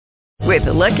With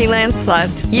the Lucky Land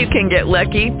Slots, you can get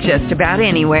lucky just about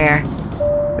anywhere.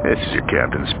 This is your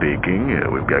captain speaking.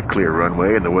 We've got clear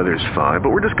runway and the weather's fine,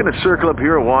 but we're just going to circle up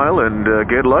here a while and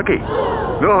get lucky.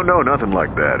 No, nothing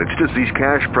like that. It's just these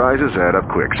cash prizes add up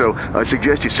quick. So I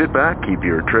suggest you sit back, keep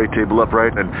your tray table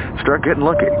upright, and start getting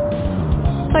lucky.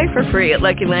 Play for free at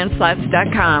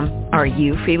LuckyLandSlots.com. Are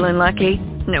you feeling lucky?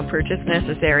 No purchase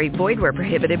necessary. Void where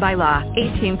prohibited by law.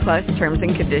 18 plus terms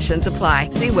and conditions apply.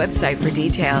 See website for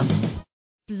details.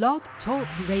 Blog Talk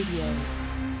Radio.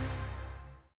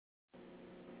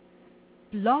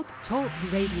 Blog Talk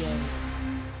Radio.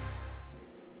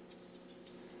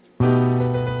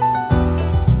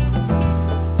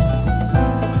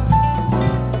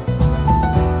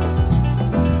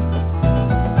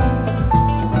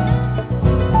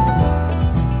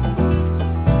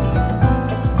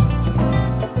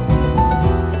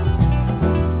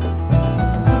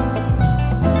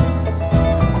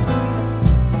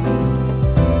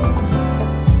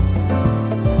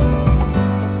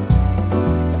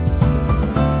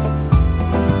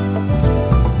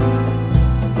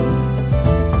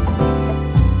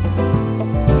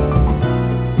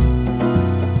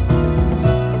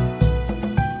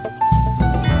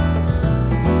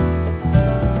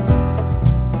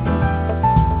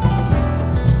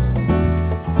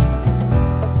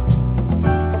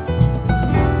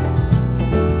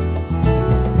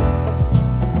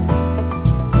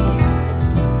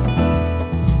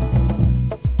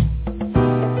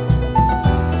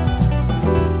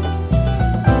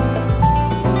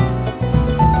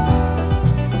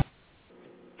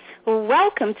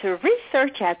 Welcome to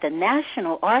Research at the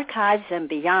National Archives and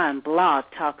Beyond Blog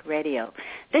Talk Radio.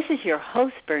 This is your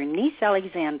host, Bernice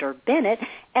Alexander Bennett,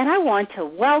 and I want to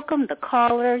welcome the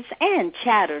callers and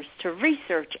chatters to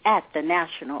Research at the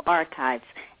National Archives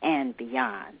and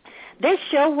Beyond. This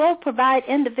show will provide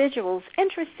individuals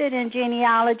interested in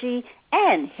genealogy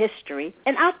and history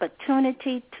an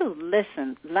opportunity to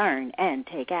listen, learn, and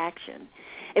take action.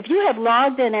 If you have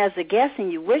logged in as a guest and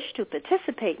you wish to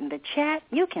participate in the chat,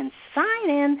 you can sign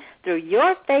in through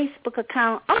your Facebook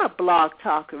account or Blog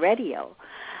Talk Radio.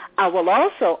 I will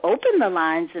also open the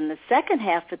lines in the second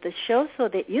half of the show so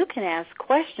that you can ask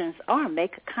questions or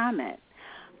make a comment.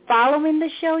 Following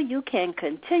the show, you can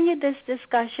continue this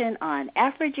discussion on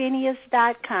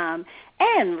Afrogenius.com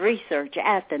and Research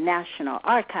at the National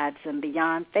Archives and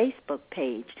Beyond Facebook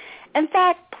page. In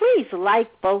fact, please like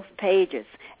both pages.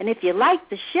 And if you like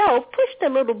the show, push the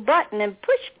little button and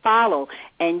push follow,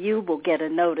 and you will get a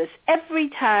notice every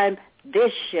time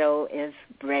this show is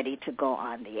ready to go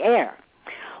on the air.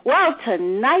 Well,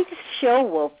 tonight's show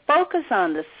will focus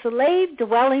on the Slave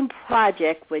Dwelling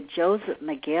Project with Joseph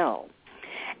McGill.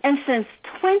 And since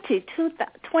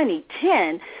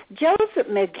 2010, Joseph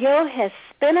McGill has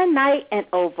spent a night in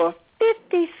over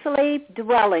 50 slave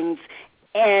dwellings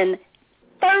in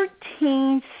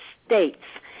 13 states,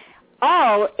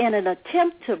 all in an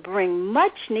attempt to bring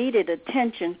much-needed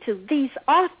attention to these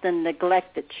often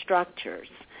neglected structures.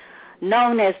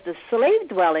 Known as the Slave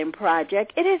Dwelling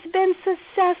Project, it has been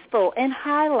successful in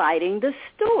highlighting the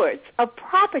stewards of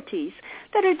properties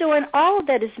that are doing all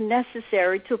that is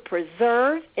necessary to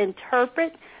preserve,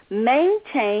 interpret,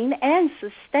 maintain, and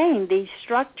sustain these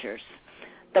structures.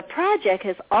 The project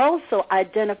has also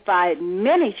identified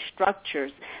many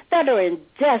structures that are in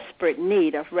desperate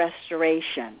need of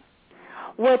restoration.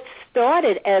 What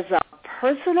started as a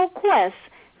personal quest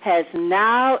has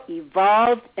now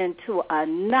evolved into a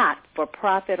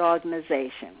not-for-profit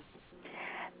organization.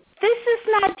 This is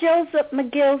not Joseph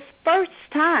McGill's first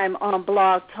time on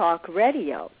Blog Talk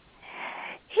Radio.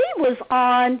 He was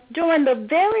on during the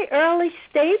very early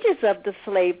stages of the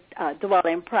Slave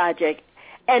Dwelling Project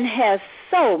and has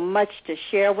so much to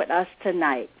share with us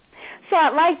tonight. So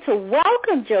I'd like to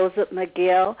welcome Joseph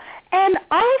McGill and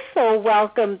also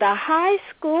welcome the high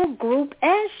school group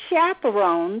and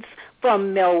chaperones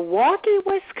from Milwaukee,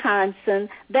 Wisconsin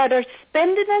that are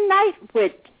spending the night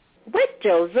with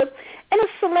Joseph in a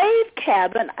slave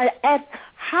cabin at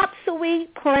Hopsawee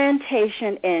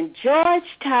Plantation in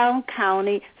Georgetown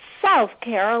County, South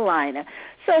Carolina.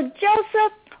 So,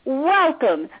 Joseph,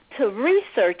 welcome to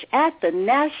Research at the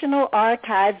National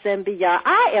Archives and Beyond.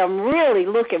 I am really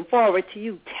looking forward to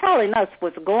you telling us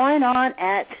what's going on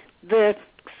at the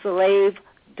slave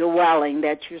dwelling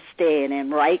that you're staying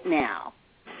in right now.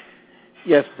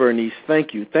 Yes, Bernice,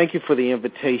 thank you. Thank you for the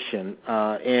invitation,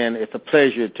 and it's a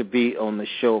pleasure to be on the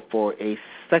show for a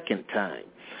second time.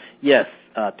 Yes,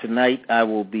 tonight I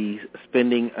will be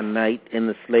spending a night in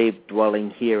the slave dwelling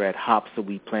here at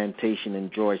Hopsawee Plantation in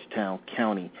Georgetown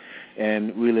County,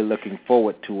 and really looking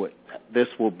forward to it. This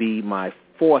will be my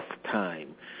fourth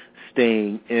time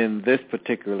staying in this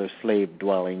particular slave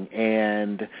dwelling,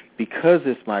 and because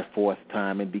it's my fourth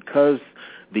time and because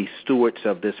the stewards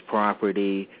of this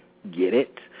property get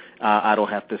it, I don't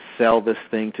have to sell this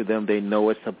thing to them. They know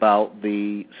it's about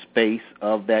the space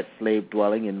of that slave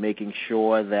dwelling and making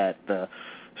sure that the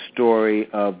story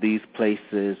of these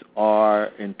places are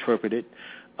interpreted,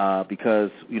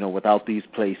 because, without these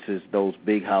places, those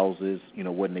big houses,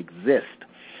 wouldn't exist.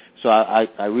 So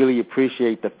I really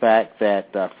appreciate the fact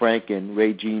that Frank and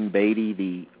Regine Beatty,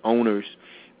 the owners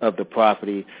of the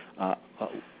property,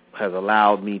 has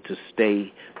allowed me to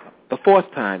stay the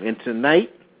fourth time. And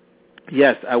tonight,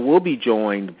 yes, I will be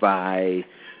joined by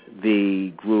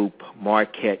the group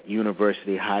Marquette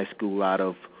University High School out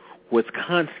of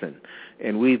Wisconsin.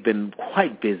 And we've been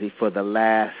quite busy for the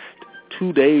last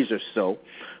 2 days or so.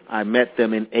 I met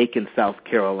them in Aiken, South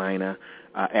Carolina,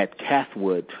 at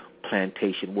Cathwood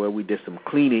Plantation, where we did some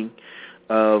cleaning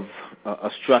of a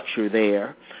structure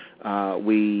there.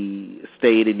 We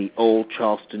stayed in the old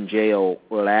Charleston jail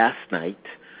last night.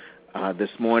 This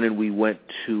morning we went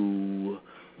to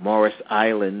Morris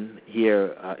Island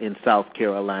here in South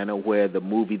Carolina, where the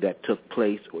movie that took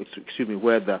place,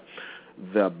 where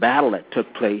the battle that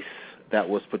took place that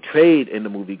was portrayed in the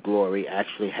movie Glory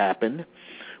actually happened.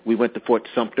 We went to Fort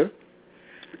Sumter,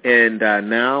 and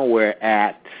now we're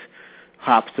at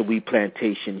Hopsawee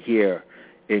Plantation here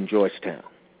in Georgetown.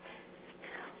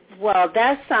 Well,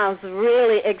 that sounds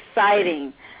really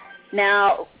exciting.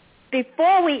 Now,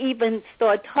 before we even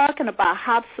start talking about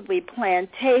Hopsawee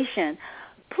Plantation,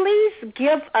 please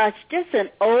give us just an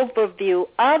overview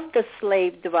of the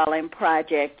Slave Dwelling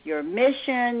Project, your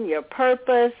mission, your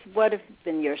purpose, what has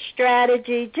been your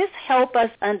strategy. Just help us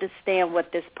understand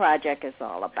what this project is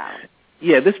all about.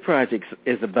 Yeah, this project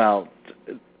is about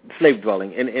slave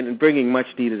dwelling and bringing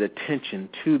much-needed attention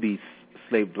to these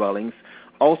slave dwellings,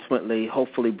 ultimately,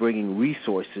 hopefully bringing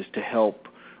resources to help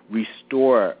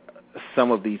restore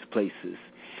some of these places.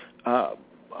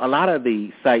 A lot of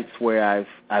the sites where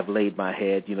I've laid my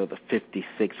head, the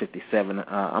 56, 57,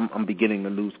 I'm beginning to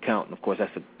lose count, and of course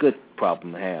that's a good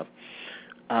problem to have.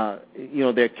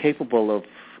 They're capable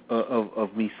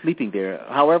of me sleeping there.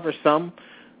 However, some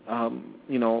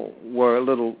were a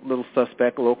little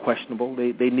suspect, a little questionable.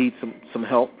 They need some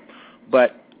help.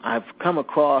 But I've come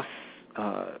across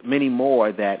many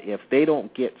more that if they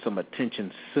don't get some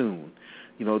attention soon,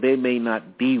 they may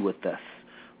not be with us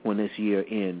when this year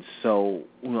ends. So,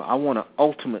 I want to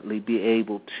ultimately be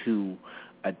able to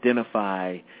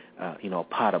identify, a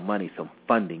pot of money, some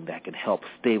funding that can help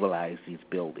stabilize these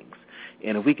buildings.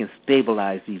 And if we can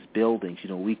stabilize these buildings,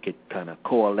 we could kind of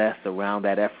coalesce around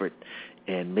that effort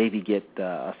and maybe get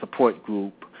a support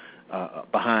group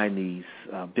behind these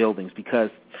buildings,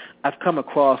 because I've come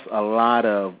across a lot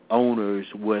of owners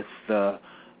with a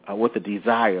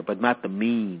desire, but not the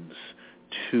means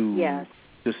to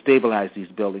stabilize these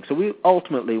buildings. So we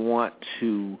ultimately want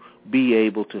to be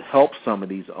able to help some of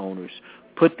these owners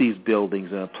put these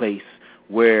buildings in a place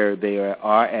where they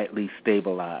are at least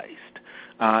stabilized.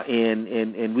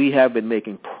 And we have been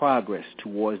making progress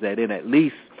towards that, in at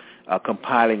least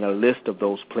compiling a list of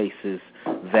those places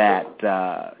that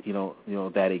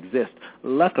that exist.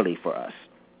 Luckily for us,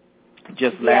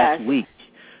 just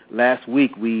last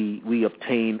week we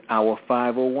obtained our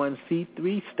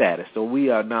 501c3 status, so we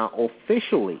are now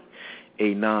officially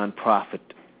a nonprofit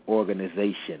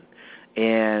organization.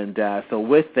 And so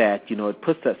with that, it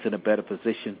puts us in a better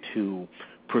position to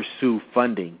pursue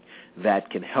funding that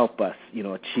can help us,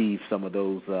 achieve some of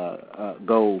those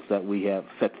goals that we have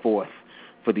set forth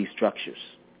for these structures.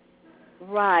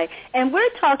 Right. And we're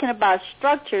talking about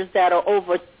structures that are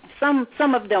over, some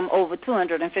of them over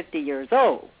 250 years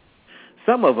old.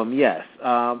 Some of them, yes.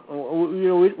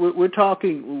 We're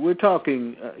talking,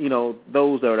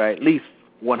 those that are at least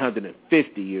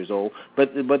 150 years old.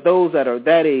 But those that are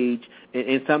that age,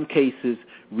 in some cases,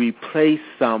 replace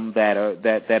some that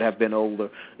have been older.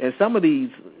 And some of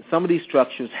these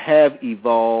structures have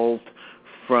evolved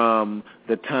from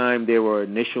the time they were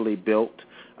initially built.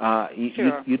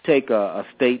 You take a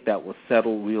state that was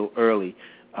settled real early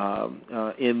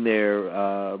in their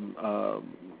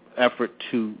effort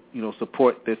to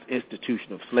support this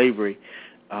institution of slavery.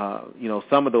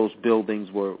 Some of those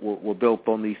buildings were built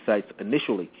on these sites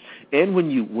initially, and when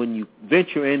you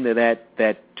venture into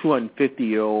that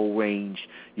 250-year-old range,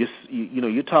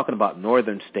 you're talking about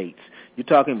northern states. You're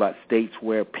talking about states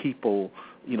where people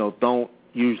don't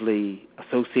usually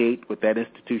associate with that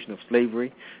institution of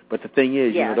slavery. But the thing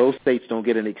is, those states don't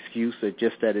get an excuse, or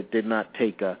just that it did not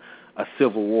take a a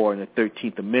civil war and the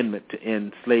 13th Amendment to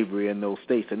end slavery in those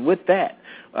states. And with that,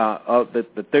 of the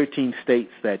 13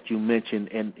 states that you mentioned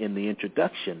in the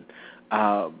introduction,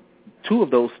 2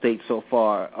 of those states so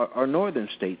far are northern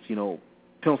states,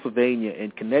 Pennsylvania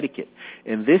and Connecticut.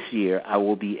 And this year I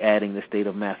will be adding the state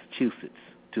of Massachusetts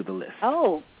to the list.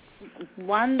 Oh,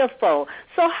 wonderful.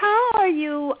 So how are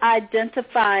you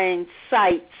identifying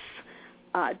sites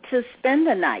to spend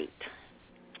the night?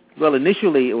 Well,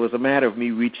 initially it was a matter of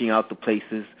me reaching out to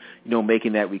places,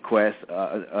 making that request,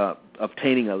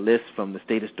 obtaining a list from the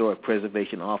State Historic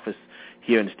Preservation Office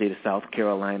here in the state of South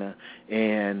Carolina,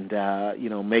 and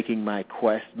making my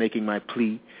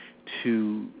plea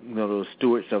to those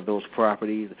stewards of those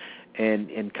properties,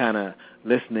 and kind of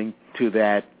listening to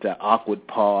that awkward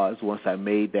pause once I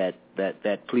made that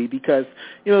plea, because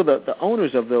the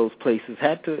owners of those places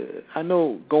had to, I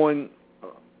know, going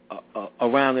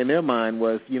around in their mind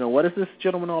was, what is this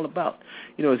gentleman all about?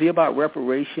 Is he about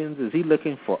reparations? Is he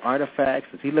looking for artifacts?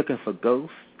 Is he looking for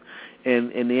ghosts?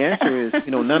 And the answer is,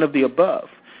 none of the above.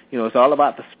 It's all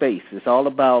about the space. It's all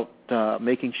about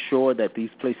making sure that these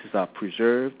places are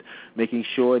preserved, making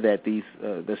sure that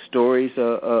the stories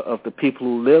of the people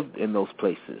who lived in those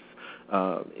places,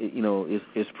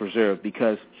 is preserved.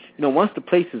 Because, once the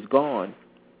place is gone,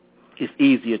 it's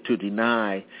easier to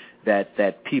deny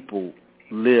that people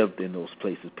lived in those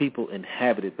places. People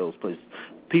inhabited those places.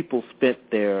 People spent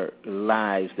their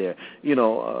lives there. And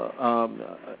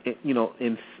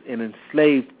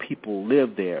enslaved people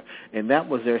lived there, and that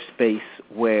was their space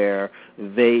where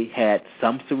they had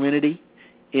some serenity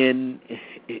in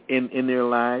their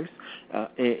lives.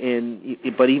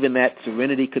 But even that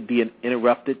serenity could be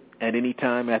interrupted at any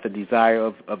time at the desire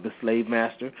of the slave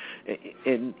master,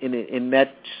 and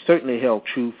that certainly held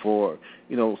true for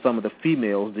some of the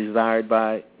females desired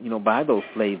by those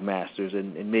slave masters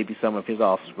and maybe some of his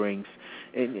offsprings.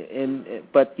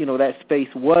 But that space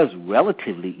was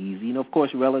relatively easy, and of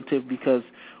course relative because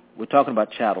we're talking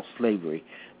about chattel slavery,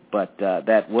 but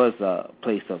that was a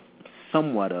place of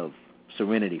somewhat of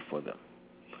serenity for them.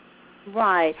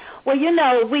 Right. Well,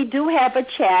 we do have a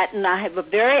chat, and I have a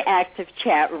very active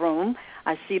chat room.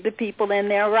 I see the people in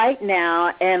there right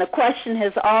now, and a question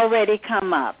has already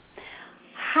come up.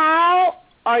 How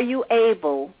are you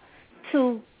able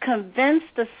to convince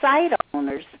the site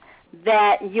owners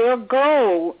that your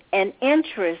goal and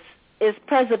interest is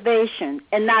preservation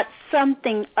and not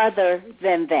something other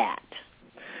than that?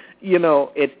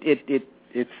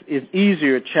 It's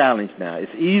easier challenge now.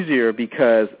 It's easier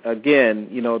because, again,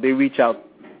 they reach out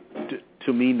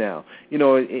to me now.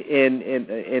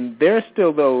 And there are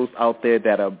still those out there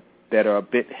that are a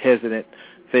bit hesitant,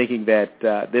 thinking that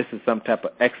this is some type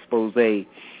of expose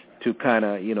to kind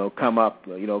of come up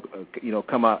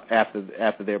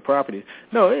after their properties.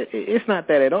 No, it's not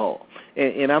that at all.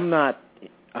 And I'm not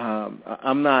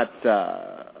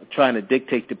trying to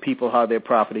dictate to people how their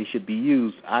property should be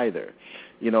used either.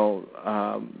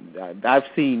 I've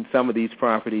seen some of these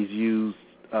properties used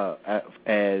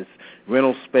as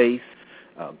rental space,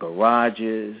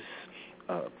 garages,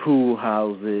 pool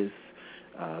houses,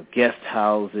 guest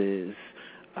houses,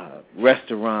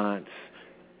 restaurants,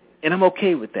 and I'm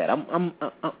okay with that.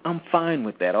 I'm fine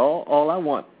with that. All I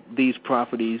want these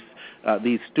properties,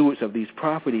 these stewards of these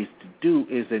properties to do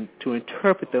is to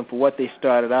interpret them for what they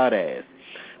started out as,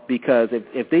 because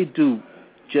if they do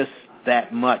just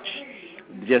that much,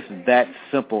 just that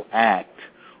simple act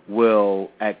will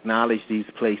acknowledge these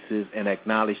places and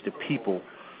acknowledge the people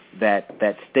that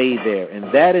stay there,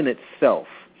 and that in itself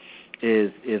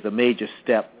is a major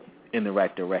step in the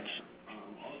right direction.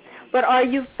 But are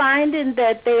you finding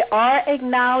that they are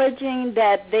acknowledging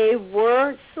that they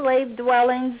were slave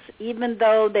dwellings, even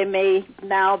though they may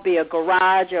now be a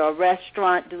garage or a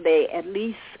restaurant? Do they at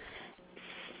least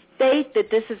state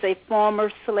that this is a former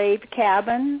slave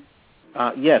cabin?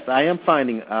 Yes, I am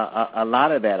finding a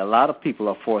lot of that. A lot of people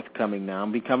are forthcoming now.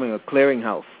 I'm becoming a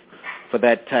clearinghouse for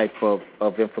that type of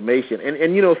information.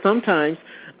 And sometimes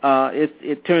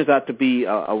it turns out to be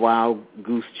a wild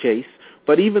goose chase.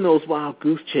 But even those wild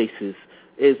goose chases,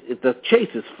 the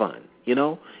chase is fun.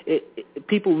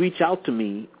 People reach out to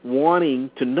me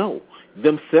wanting to know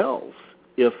themselves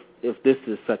if this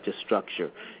is such a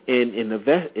structure. And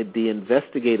the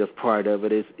investigative part of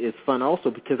it is fun also,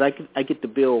 because I get to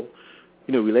build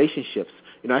relationships.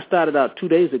 I started out 2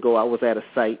 days ago. I was at a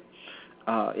site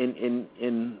in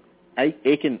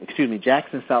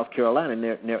Jackson, South Carolina,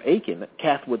 near Aiken,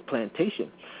 Cathwood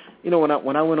Plantation. When I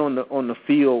went on the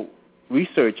field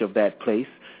research of that place,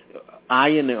 I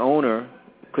and the owner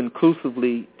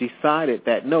conclusively decided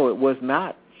that no, it was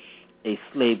not a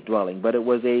slave dwelling, but it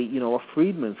was a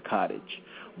freedman's cottage.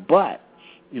 But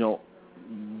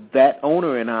that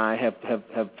owner and I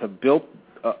have built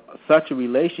such a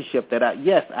relationship that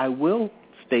I will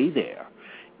stay there,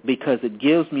 because it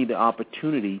gives me the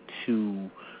opportunity to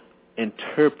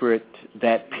interpret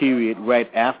that period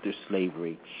right after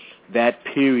slavery, that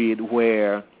period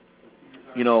where,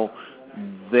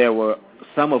 there were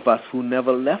some of us who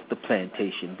never left the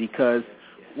plantation, because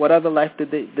what other life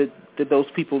did those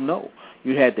people know?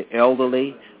 You had the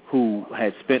elderly who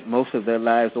had spent most of their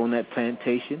lives on that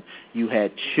plantation. You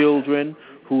had children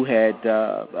who had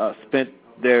spent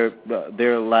their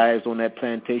lives on that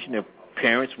plantation. Their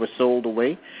parents were sold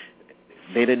away.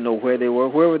 They didn't know where they were.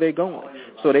 Where were they going?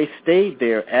 So they stayed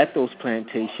there at those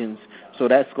plantations. So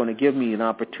that's going to give me an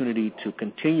opportunity to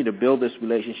continue to build this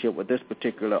relationship with this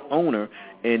particular owner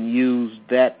and use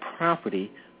that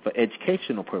property for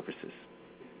educational purposes.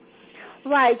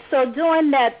 Right. So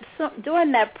during that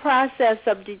process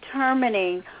of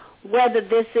determining whether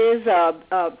this is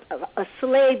a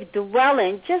slave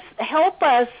dwelling, just help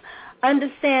us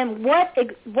understand what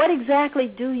exactly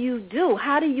do you do?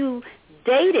 How do you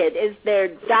date it?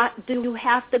 Do you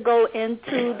have to go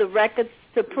into the records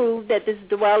to prove that this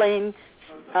dwelling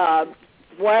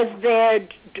was there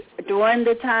during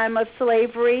the time of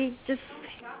slavery? Just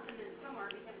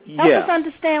help us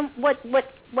understand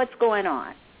what's going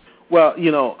on. Well,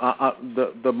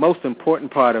 the most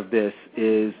important part of this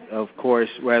is, of course,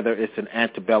 whether it's an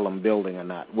antebellum building or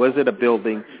not. Was it a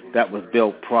building that was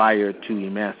built prior to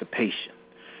emancipation?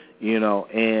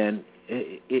 And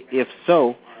if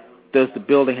so, does the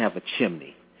building have a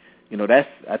chimney?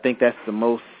 I think that's the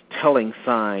most telling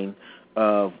sign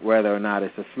of whether or not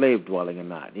it's a slave dwelling or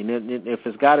not. And if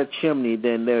it's got a chimney,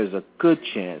 then there's a good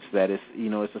chance that it's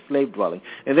a slave dwelling.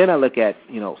 And then I look at,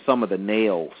 some of the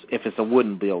nails, if it's a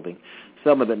wooden building,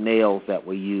 some of the nails that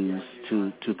were used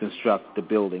to construct the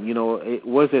building.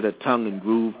 Was it a tongue and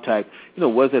groove type?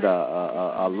 Was it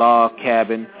a log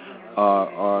cabin?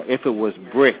 Or if it was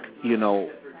brick,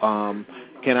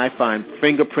 can I find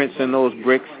fingerprints in those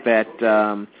bricks that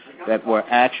were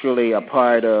actually a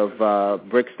part of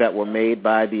bricks that were made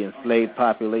by the enslaved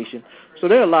population? So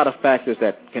there are a lot of factors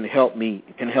that can help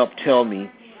tell me,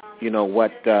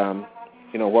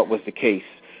 what was the case,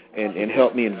 and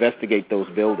help me investigate those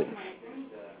buildings.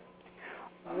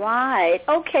 Right.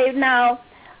 Okay. Now,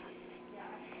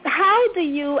 how do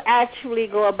you actually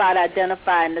go about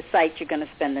identifying the site you're going to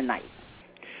spend the night?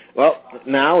 Well,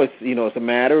 now it's a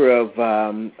matter of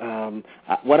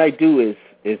what I do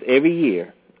is every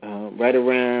year. Right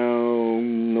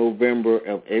around November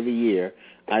of every year,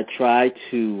 I try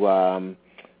to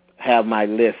have my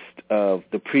list of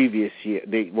the previous year,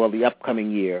 the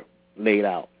upcoming year laid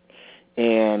out.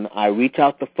 And I reach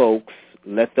out to folks,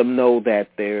 let them know that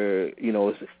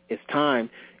it's time,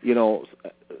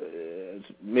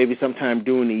 maybe sometime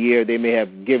during the year they may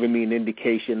have given me an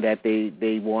indication that they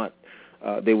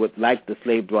would like the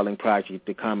slave dwelling project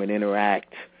to come and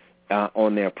interact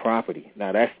on their property.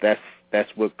 Now that's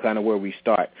what kind of where we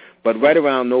start. But right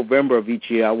around November of each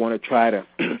year, I want to try to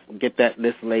get that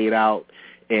list laid out,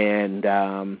 and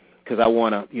because I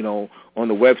want to, on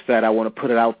the website, I want to put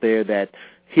it out there that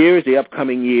here's the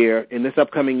upcoming year. In this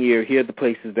upcoming year, here are the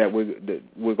places that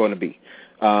we're going to be,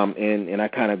 and I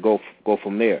kind of go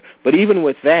from there. But even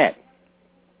with that,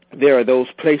 there are those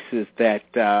places that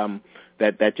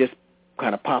just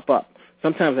kind of pop up.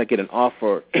 Sometimes I get an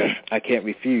offer I can't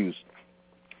refuse.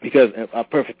 Because a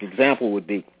perfect example would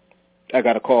be, I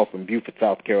got a call from Beaufort,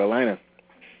 South Carolina,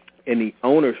 and the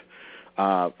owner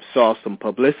saw some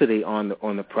publicity on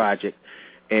the project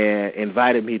and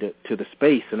invited me to the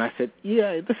space. And I said,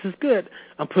 yeah, this is good.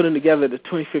 I'm putting together the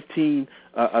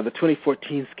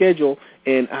 2014 schedule,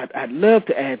 and I'd love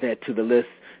to add that to the list.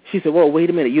 She said, well,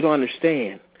 wait a minute, you don't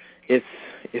understand. It's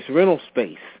rental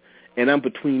space, and I'm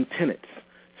between tenants.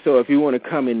 So if you want to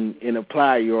come in and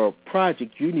apply your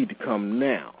project, you need to come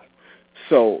now.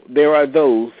 So there are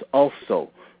those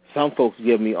also. Some folks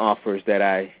give me offers that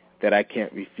I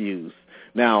can't refuse.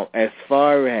 Now, as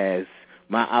far as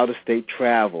my out-of-state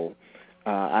travel,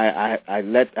 I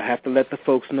have to let the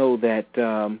folks know that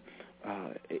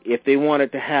if they want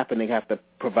it to happen, they have to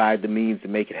provide the means to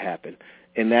make it happen,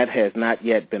 and that has not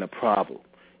yet been a problem.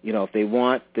 If they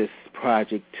want this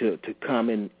project to come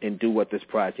and do what this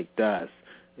project does,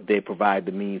 they provide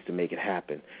the means to make it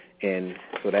happen. And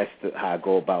so that's how I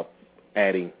go about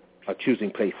adding or choosing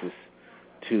places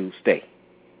to stay.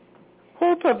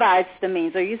 Who provides the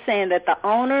means? Are you saying that the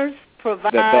owners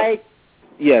provide?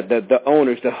 The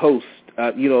owners, the hosts,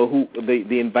 who the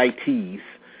invitees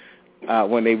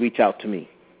when they reach out to me.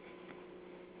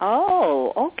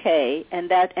 Oh, okay, and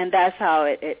that's how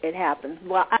it happens.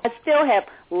 Well, I still have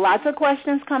lots of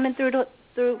questions coming through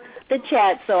through the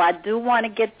chat, so I do want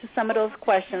to get to some of those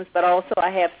questions, but also I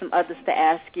have some others to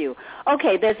ask you.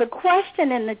 Okay, there's a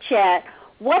question in the chat.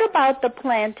 What about the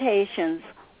plantations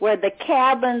where the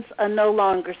cabins are no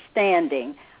longer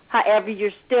standing? However,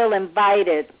 you're still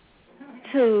invited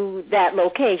to that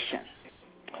location.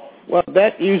 Well,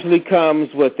 that usually comes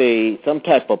with some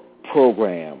type of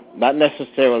program, not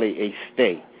necessarily a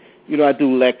stay. I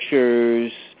do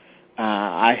lectures.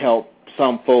 I help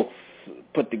some folks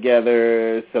put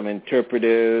together some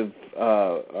interpretive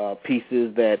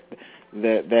pieces that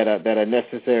are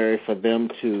necessary for them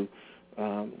to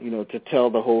to tell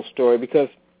the whole story, because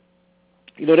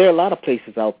there are a lot of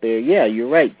places out there. Yeah, you're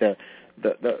right.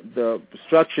 The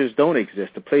structures don't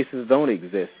exist. The places don't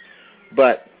exist.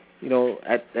 But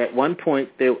at one point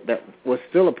that was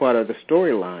still a part of the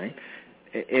storyline,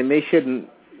 and they shouldn't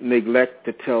neglect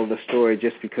to tell the story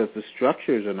just because the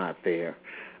structures are not there.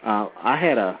 I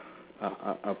had a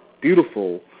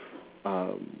beautiful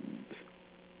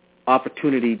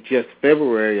opportunity just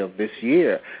February of this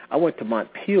year. I went to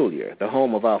Montpelier, the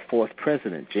home of our fourth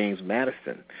president, James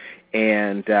Madison,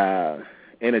 and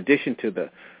in addition to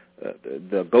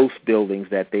the ghost buildings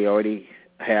that they already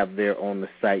have there on the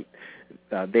site,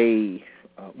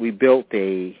 we built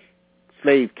a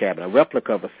slave cabin, a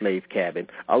replica of a slave cabin,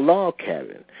 a log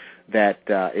cabin that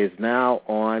is now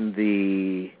on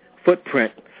the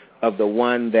footprint of the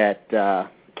one that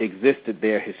existed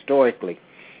there historically.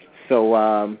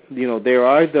 So, there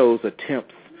are those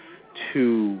attempts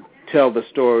to tell the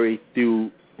story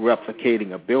through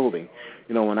replicating a building.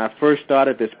 When I first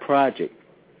started this project,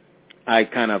 I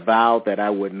kind of vowed that I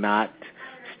would not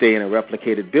stay in a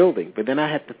replicated building. But then I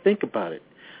had to think about it.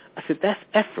 I said, that's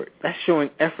effort. That's showing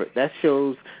effort. That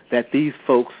shows that these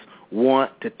folks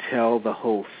want to tell the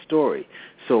whole story.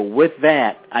 So with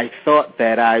that, I thought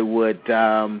that I would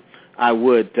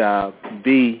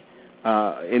be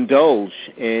indulged,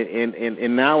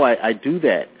 and now I do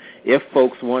that. If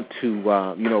folks want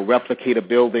to replicate a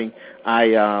building,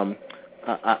 I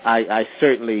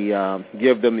certainly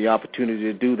give them the opportunity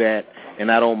to do that,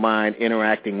 and I don't mind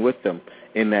interacting with them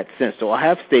in that sense. So I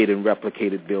have stayed in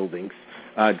replicated buildings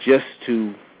just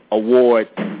to award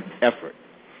effort.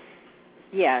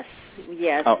 Yes.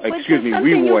 Excuse me,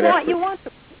 reward effort. You want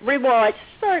to reward,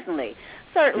 certainly.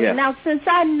 Yeah. Now, since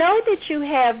I know that you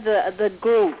have the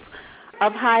group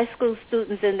of high school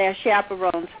students and their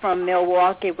chaperones from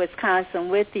Milwaukee, Wisconsin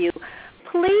with you,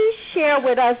 please share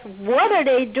with us what are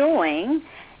they doing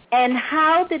and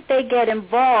how did they get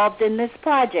involved in this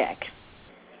project?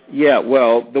 Yeah,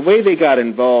 well, the way they got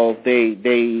involved,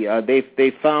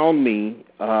 they found me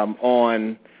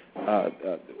on.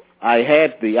 I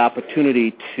had the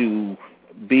opportunity to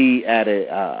be at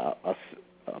a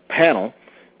panel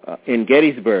in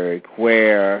Gettysburg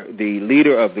where the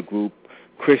leader of the group,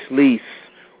 Chris Lease,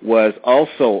 was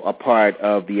also a part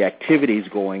of the activities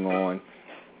going on.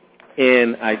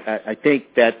 And I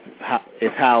think that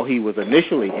is how he was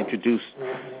initially introduced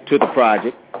to the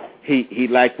project. He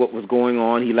liked what was going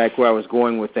on. He liked where I was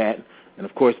going with that. And,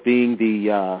 of course, being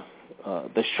the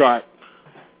sharp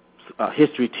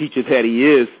history teacher that he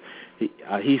is,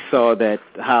 he saw that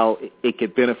how it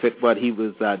could benefit what he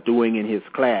was doing in his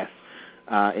class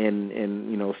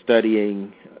in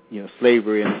studying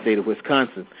slavery in the state of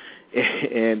Wisconsin.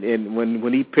 And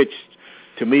when he pitched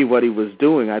to me what he was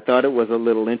doing, I thought it was a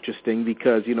little interesting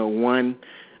because one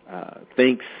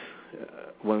thinks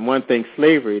when one thinks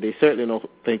slavery, they certainly don't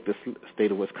think the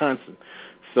state of Wisconsin.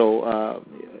 So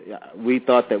we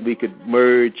thought that we could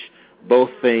merge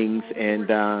both things,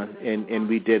 and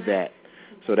we did that.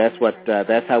 So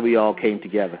that's how we all came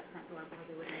together.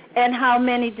 And how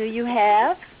many do you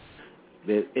have?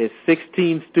 It's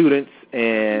 16 students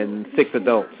and 6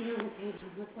 adults.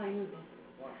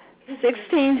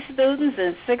 16 students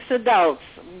and 6 adults.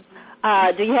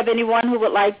 Do you have anyone who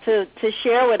would like to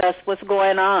share with us what's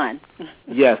going on?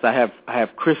 Yes, I have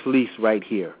Chris Lease right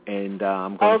here, and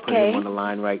I'm going to put him on the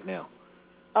line right now.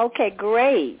 Okay,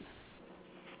 great.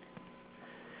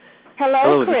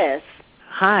 Hello, Chris.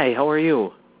 Hi, how are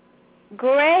you?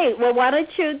 Great. Well, why don't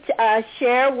you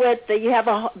share with you have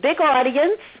a big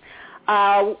audience.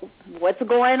 What's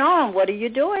going on? What are you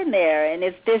doing there? And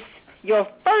is this your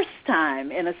first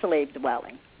time in a slave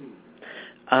dwelling?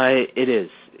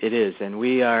 It is, and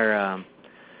we are.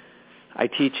 I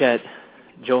teach at.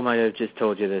 Joe might have just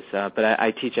told you this, but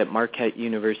I teach at Marquette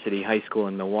University High School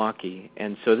in Milwaukee,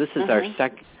 and so this is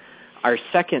our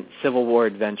second Civil War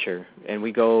adventure, and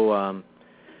we go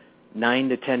 9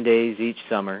 to 10 days each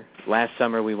summer. Last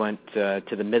summer we went to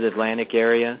the Mid-Atlantic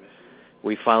area.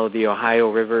 We followed the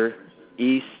Ohio River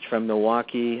east from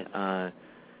Milwaukee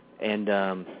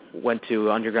and went to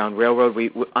Underground Railroad.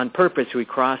 We on purpose, we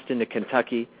crossed into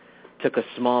Kentucky, took a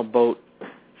small boat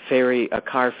ferry, a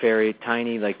car ferry,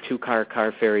 tiny, like 2-car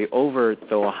car ferry over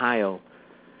the Ohio,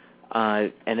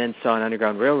 and then saw an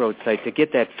Underground Railroad site to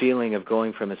get that feeling of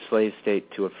going from a slave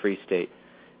state to a free state,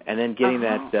 and then getting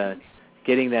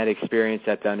that experience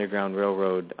at the Underground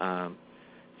Railroad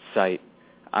site.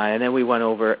 And then we went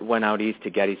out east to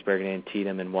Gettysburg and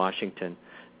Antietam and Washington.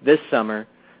 This summer,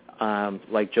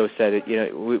 like Joe said,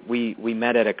 we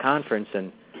met at a conference,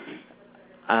 and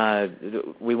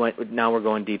we went. Now we're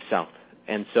going deep south,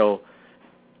 and so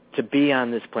to be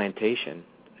on this plantation,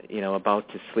 about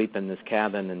to sleep in this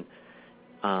cabin, and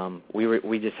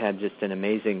we just had just an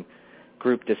amazing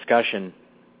group discussion,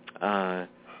 kind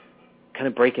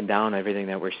of breaking down everything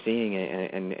that we're seeing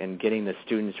and getting the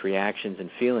students' reactions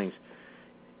and feelings.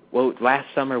 Well, last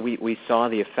summer we saw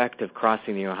the effect of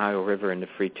crossing the Ohio River into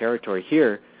free territory.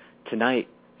 Here, tonight,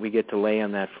 we get to lay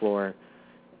on that floor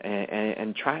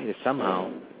and try to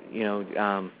somehow, get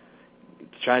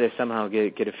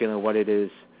a feeling of what it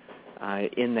is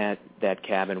in that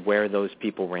cabin, where those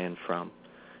people ran from.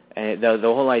 And the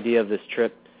whole idea of these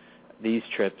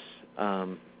trips, are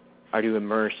to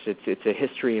immerse. It's a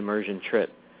history immersion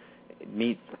trip.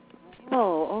 Meet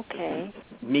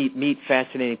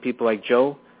fascinating people like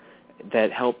Joe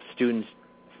that help students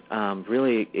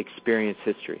really experience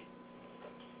history.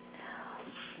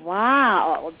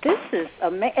 Wow, this is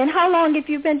amazing. And how long have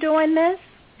you been doing this?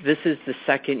 This is the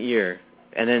second year,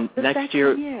 and then next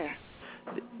year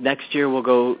we'll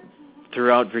go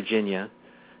throughout Virginia,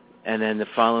 and then the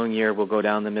following year we'll go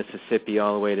down the Mississippi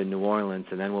all the way to New Orleans,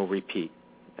 and then we'll repeat.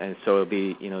 And so it'll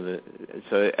be,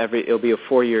 it'll be a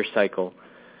 4-year cycle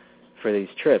for these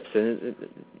trips, and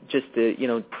just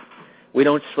we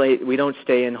don't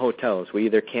stay in hotels. We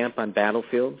either camp on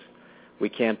battlefields. We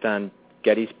camped on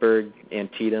Gettysburg,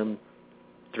 Antietam.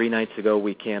 3 nights ago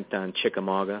we camped on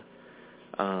Chickamauga,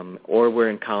 or we're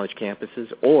in college campuses,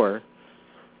 or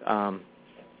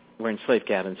we're in slave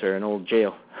cabins or an old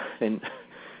jail in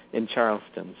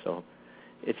Charleston. So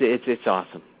it's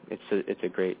awesome. It's a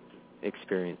great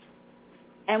experience.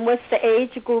 And what's the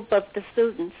age group of the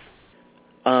students?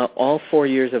 All 4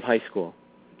 years of high school.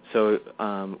 So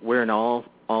we're an all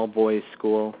boys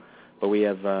school, but we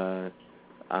have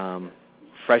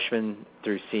freshmen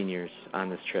through seniors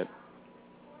on this trip.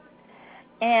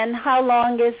 And how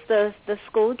long is the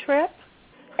school trip?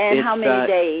 And how many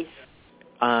days?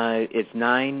 It's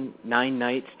 9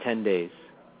 nights, 10 days.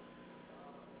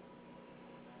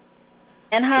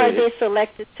 And how are they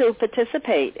selected to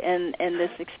participate in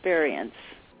this experience?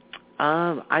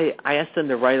 I asked them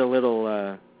to write a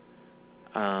little.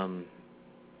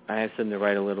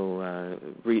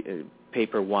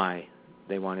 Paper why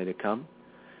they wanted to come,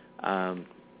 and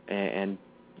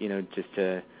just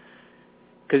to,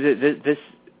 because this,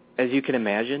 as you can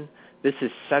imagine, this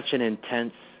is such an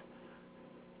intense.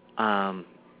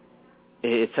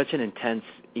 It's such an intense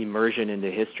immersion into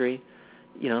history.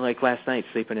 Like last night,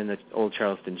 sleeping in the old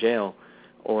Charleston jail,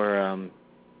 or and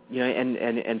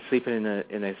sleeping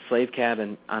in a slave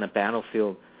cabin on a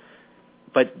battlefield.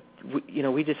 But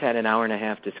we just had an hour and a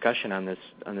half discussion on this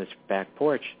back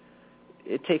porch.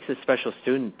 It takes a special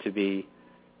student to be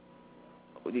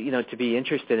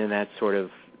interested in that sort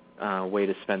of way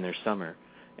to spend their summer,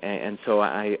 and so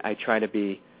I try to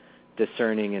be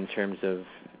discerning in terms of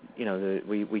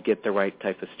we get the right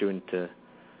type of student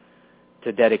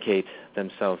to dedicate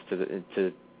themselves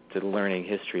to learning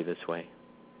history this way.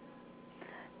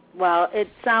 Well, it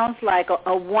sounds like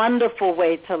a wonderful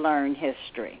way to learn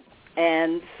history.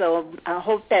 And so I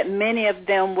hope that many of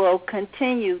them will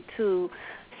continue to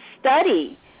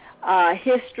study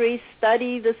history,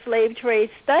 study the slave trade,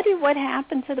 study what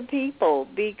happened to the people,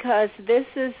 because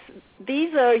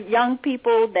these are young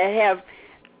people that have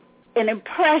an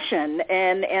impression,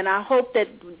 and I hope that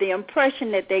the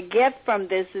impression that they get from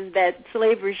this is that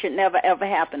slavery should never ever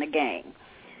happen again.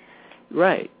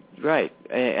 Right,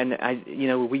 and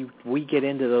we get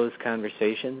into those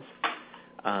conversations,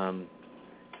 and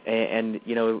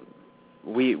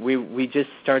we just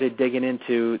started digging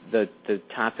into the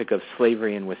topic of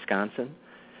slavery in Wisconsin,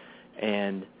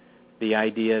 and the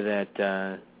idea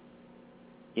that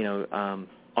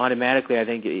automatically, I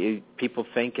think people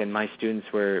think, and my students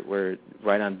were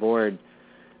right on board,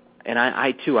 and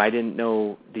I too, I didn't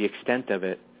know the extent of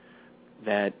it,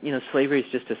 that slavery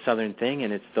is just a Southern thing,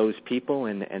 and it's those people,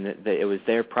 and it was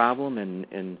their problem,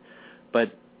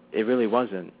 but it really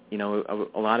wasn't.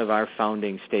 A lot of our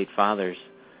founding state fathers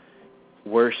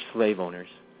were slave owners,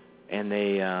 and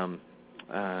they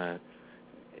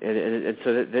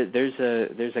so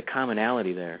there's a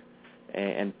commonality there,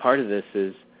 and part of this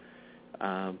is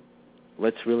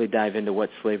let's really dive into what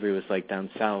slavery was like down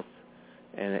south,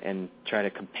 and try to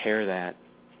compare that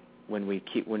when we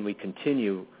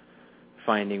continue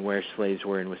finding where slaves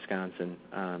were in Wisconsin.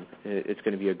 It's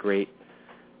going to be a great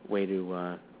way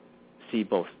to see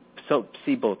both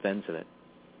ends of it.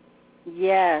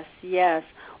 Yes, yes.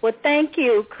 Well, thank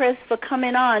you, Chris, for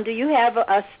coming on. Do you have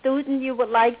a student you would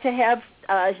like to have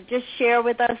just share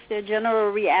with us their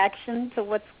general reaction to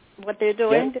what they're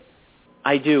doing? Yes,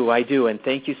 I do, and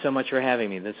thank you so much for having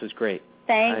me. This was great.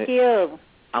 Thank you.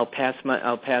 I'll pass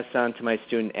on to my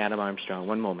student Adam Armstrong.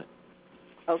 One moment.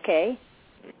 Okay.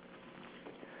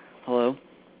 Hello.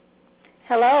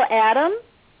 Hello, Adam.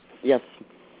 Yes.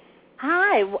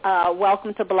 Hi.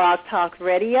 Welcome to Blog Talk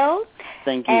Radio.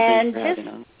 Thank you. And Thanks for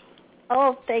having us.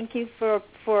 Oh, thank you for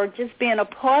just being a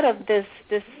part of this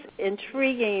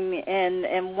intriguing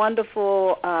and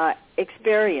wonderful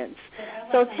experience.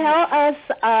 So tell us,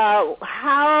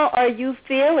 how are you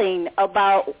feeling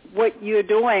about what you're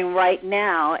doing right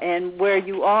now and where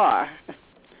you are?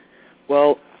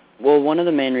 Well, one of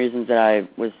the main reasons that I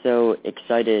was so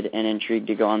excited and intrigued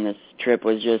to go on this trip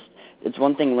was just, it's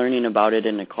one thing learning about it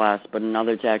in a class, but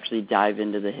another to actually dive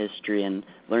into the history and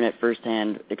learn it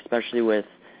firsthand, especially with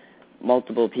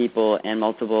multiple people and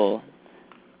multiple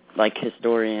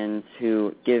historians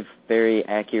who give very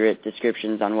accurate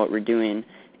descriptions on what we're doing,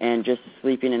 and just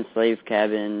sleeping in slave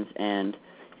cabins and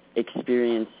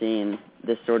experiencing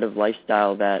this sort of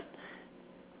lifestyle that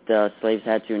the slaves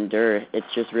had to endure.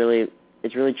 It's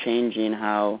really changing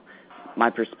how my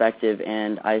perspective,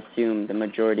 and I assume the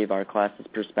majority of our class's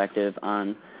perspective,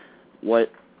 on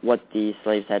what the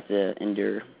slaves had to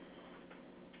endure.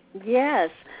 Yes.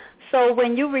 So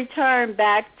when you return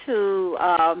back to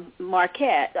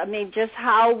Marquette, just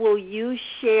how will you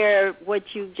share what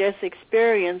you just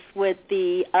experienced with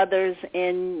the others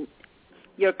in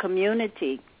your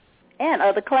community and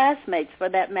other classmates, for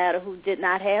that matter, who did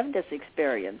not have this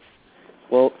experience?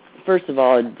 Well, first of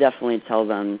all, I'd definitely tell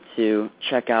them to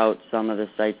check out some of the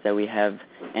sites that we have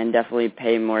and definitely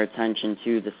pay more attention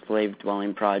to the Slave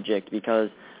Dwelling Project, because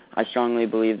I strongly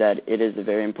believe that it is a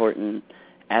very important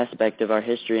aspect of our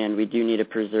history, and we do need to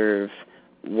preserve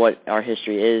what our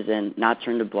history is and not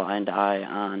turn a blind eye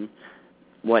on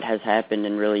what has happened,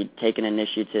 and really take an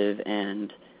initiative,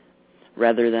 and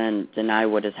rather than deny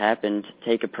what has happened,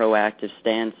 take a proactive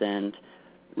stance and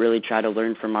really try to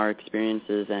learn from our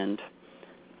experiences and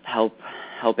help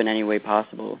in any way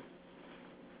possible.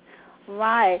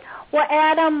 Right. Well,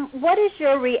 Adam, what is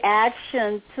your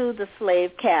reaction to the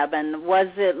slave cabin? Was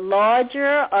it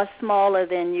larger or smaller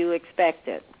than you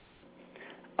expected?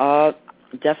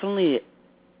 Definitely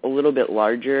a little bit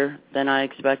larger than I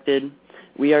expected.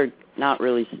 We are not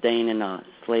really staying in a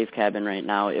slave cabin right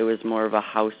now. It was more of a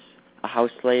house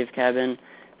slave cabin.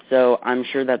 So I'm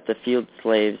sure that the field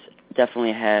slaves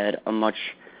definitely had a much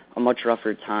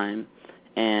rougher time.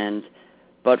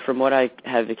 But from what I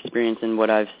have experienced and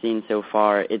what I've seen so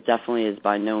far, it definitely is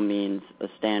by no means a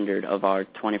standard of our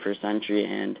 21st century,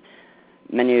 and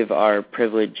many of our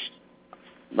privileged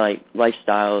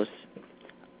lifestyles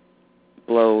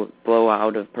blow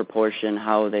out of proportion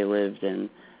how they lived and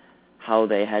how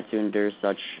they had to endure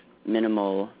such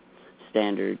minimal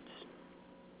standards.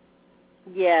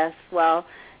 Yes, well,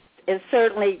 it's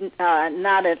certainly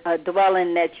not a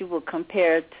dwelling that you will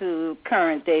compare to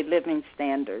current day living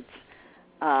standards.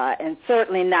 And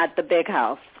certainly not the big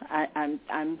house.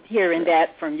 I'm hearing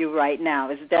that from you right now.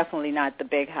 It's definitely not the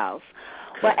big house.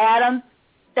 Well, Adam,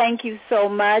 thank you so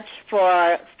much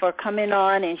for coming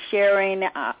on and sharing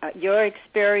your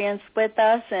experience with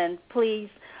us. And please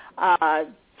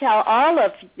tell all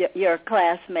of your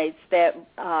classmates that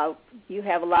you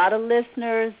have a lot of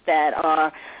listeners that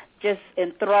are just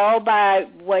enthralled by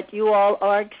what you all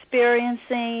are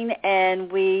experiencing,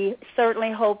 and we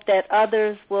certainly hope that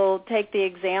others will take the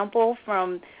example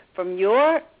from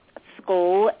your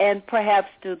school and perhaps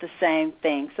do the same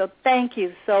thing. So thank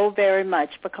you so very much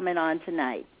for coming on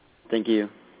tonight. Thank you.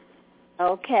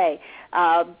 Okay.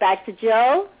 Back to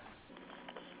Joe.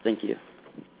 Thank you.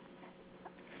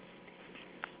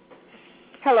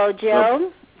 Hello,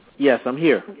 Joe. Yes, I'm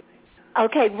here.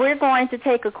 Okay, we're going to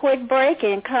take a quick break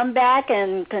and come back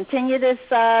and continue this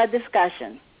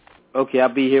discussion. Okay, I'll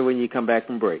be here when you come back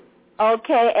from break.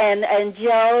 Okay, and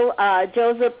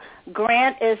Joseph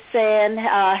Grant is saying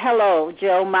hello,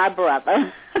 Joe, my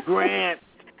brother. Grant.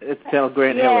 Let's tell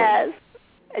Grant hello.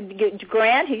 Yes.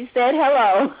 Grant, he said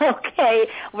hello. Okay,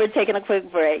 we're taking a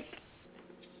quick break.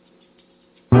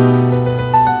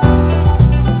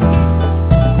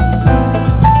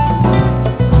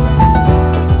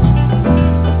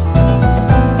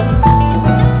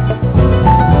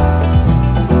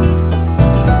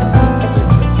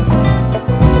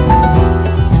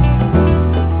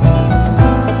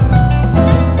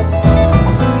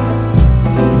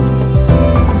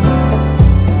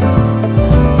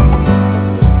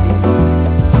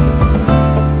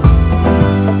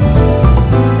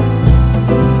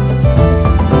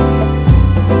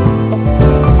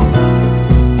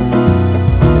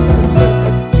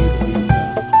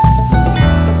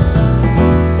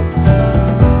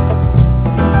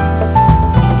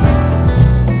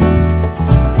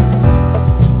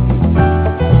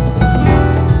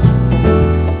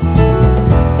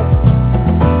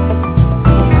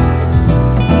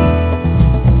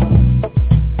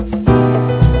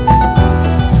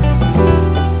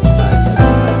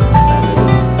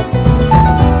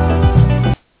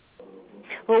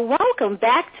 welcome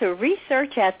back to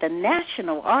Research at the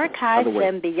National Archives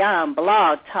and Beyond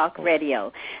Blog Talk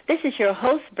Radio. This is your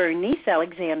host, Bernice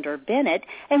Alexander Bennett,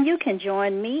 and you can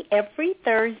join me every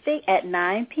Thursday at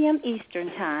 9 p.m. Eastern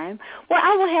Time, where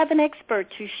I will have an expert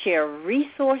to share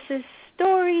resources,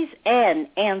 stories, and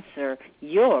answer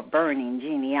your burning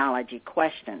genealogy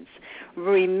questions.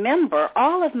 Remember,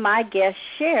 all of my guests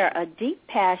share a deep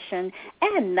passion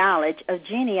and knowledge of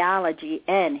genealogy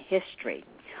and history.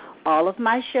 All of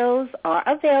my shows are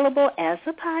available as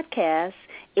a podcast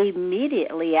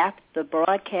immediately after the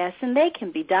broadcast, and they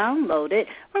can be downloaded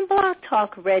from Blog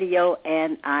Talk Radio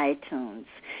and iTunes.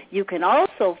 You can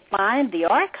also find the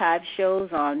archive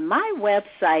shows on my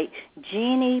website,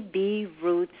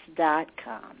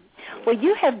 JeannieBRoots.com. Well,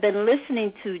 you have been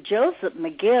listening to Joseph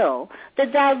McGill, the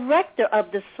director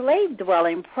of the Slave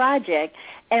Dwelling Project,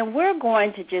 and we're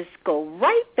going to just go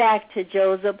right back to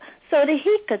Joseph so that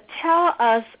he could tell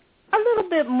us a little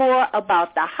bit more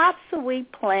about the Hopsawee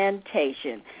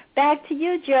Plantation. Back to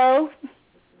you, Joe.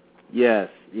 Yes,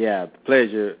 the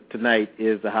pleasure tonight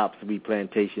is the Hopsawee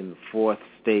Plantation, the fourth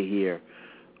stay here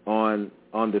on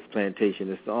this plantation.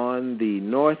 It's on the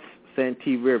North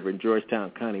Santee River in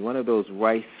Georgetown County, one of those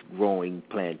rice-growing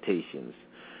plantations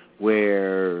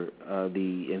where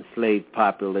the enslaved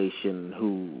population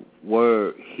who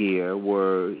were here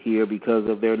because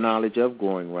of their knowledge of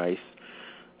growing rice.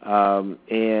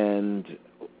 And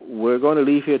we're going to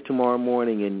leave here tomorrow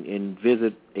morning and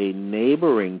visit a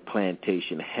neighboring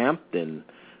plantation, Hampton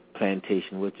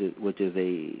Plantation, which is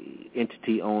a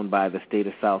entity owned by the state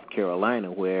of South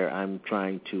Carolina, where I'm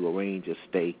trying to arrange a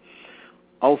stay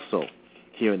also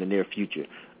here in the near future.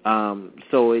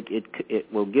 So it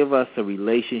will give us a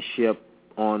relationship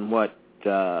on what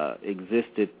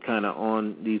existed kind of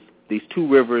on these two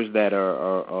rivers that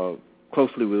are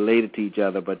closely related to each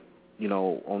other, but you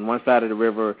know, on one side of the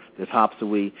river there's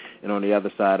Hopsawee, and on the other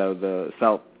side of the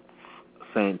South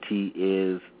Santee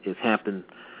is Hampton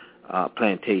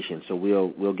Plantation. So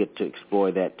we'll get to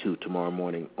explore that too tomorrow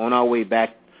morning. On our way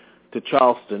back to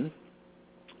Charleston,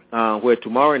 where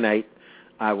tomorrow night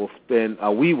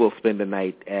we will spend the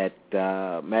night at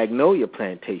Magnolia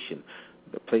Plantation,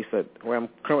 the place where I'm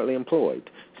currently employed.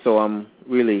 So I'm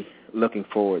really looking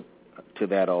forward to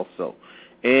that also,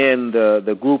 and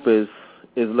the group is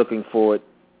looking forward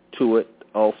to it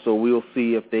also. We'll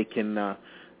see if they can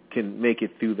make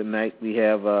it through the night. We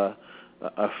have a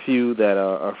few that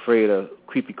are afraid of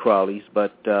creepy crawlies,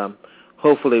 but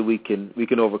hopefully we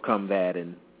can overcome that,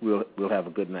 and we'll have a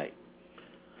good night.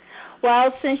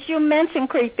 Well, since you mentioned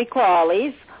creepy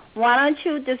crawlies, why don't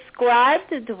you describe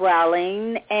the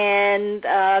dwelling and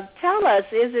tell us,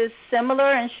 is it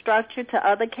similar in structure to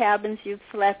other cabins you've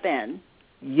slept in?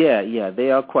 Yeah, they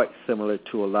are quite similar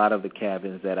to a lot of the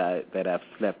cabins that I've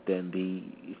slept in. The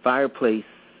fireplace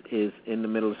is in the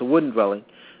middle. It's a wooden dwelling,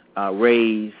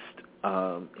 raised,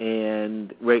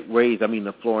 and raised. I mean,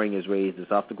 the flooring is raised.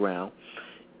 It's off the ground,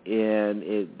 and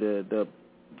the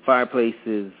fireplace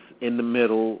is in the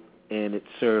middle, and it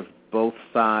served both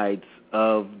sides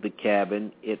of the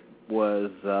cabin. It was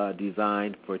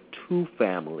designed for two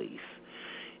families,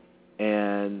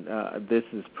 and this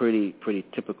is pretty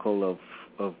typical of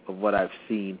what I've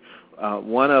seen.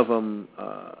 One of them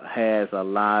has a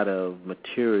lot of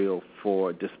material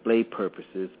for display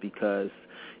purposes because,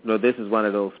 this is one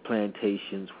of those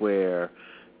plantations where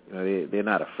they're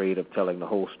not afraid of telling the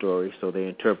whole story, so they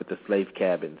interpret the slave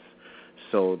cabins.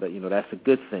 So that that's a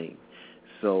good thing.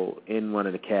 So in one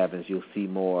of the cabins, you'll see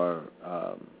more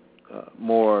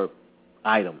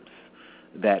items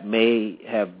that may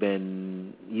have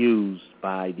been used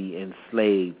by the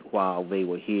enslaved while they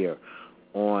were here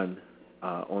on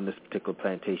this particular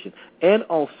plantation. And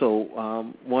also,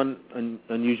 one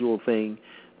unusual thing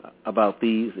about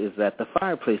these is that the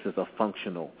fireplaces are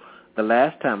functional. The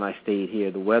last time I stayed here,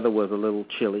 the weather was a little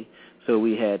chilly, so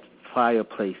we had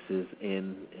fireplaces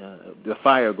the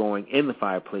fire going in the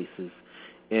fireplaces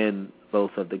in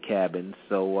both of the cabins.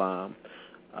 So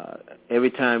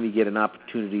every time we get an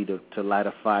opportunity to light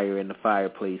a fire in the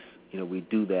fireplace, we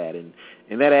do that, and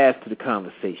that adds to the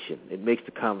conversation. It makes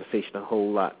the conversation a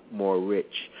whole lot more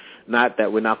rich. Not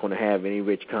that we're not going to have any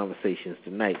rich conversations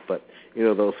tonight, but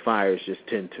those fires just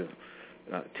tend to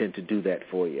do that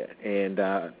for you. And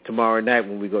tomorrow night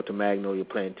when we go to Magnolia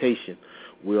Plantation,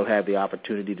 we'll have the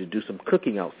opportunity to do some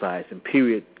cooking outside, some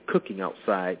period cooking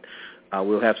outside.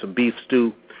 We'll have some beef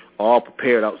stew, all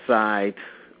prepared outside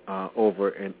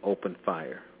over an open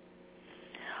fire.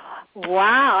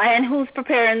 Wow, and who's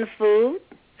preparing the food?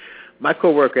 My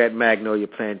coworker at Magnolia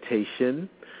Plantation.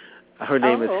 Her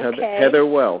name is Heather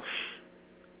Welsh.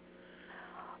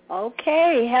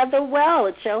 Okay, Heather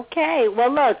Welch. Okay.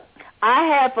 Well, look, I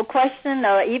have a question,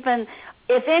 or even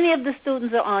if any of the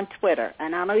students are on Twitter,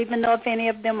 and I don't even know if any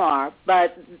of them are,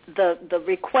 but the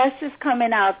request is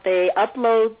coming out. They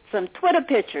upload some Twitter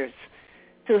pictures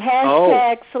to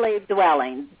hashtag slave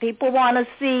dwelling. People want to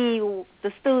see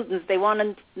the students. They want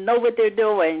to know what they're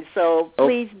doing, so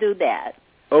please do that.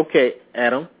 Okay,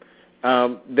 Adam.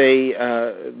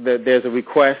 There's a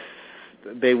request.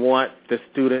 They want the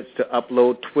students to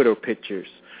upload Twitter pictures,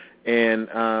 and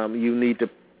you need to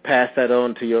pass that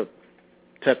on to your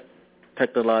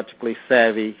technologically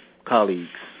savvy colleagues.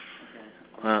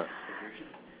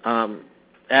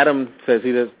 Adam says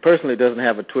he personally doesn't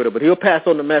have a Twitter, but he'll pass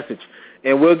on the message,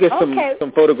 and we'll get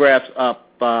some photographs up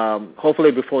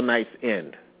hopefully before night's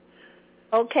end.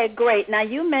 Okay, great. Now,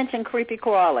 you mentioned creepy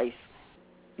crawlies.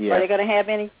 Yeah. Are they going to have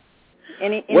any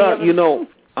well,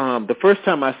 the first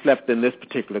time I slept in this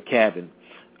particular cabin,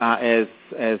 as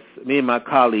me and my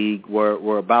colleague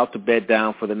were about to bed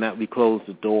down for the night, we closed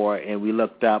the door and we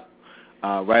looked up.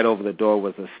 Right over the door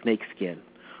was a snake skin.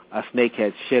 A snake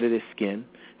had shedded its skin,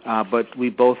 but we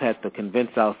both had to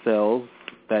convince ourselves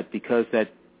that because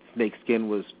that snake skin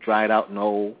was dried out and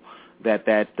old, that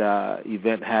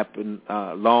event happened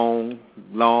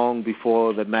long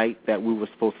before the night that we were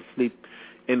supposed to sleep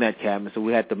in that cabin. So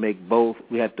we had to make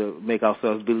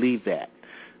ourselves believe that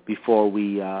before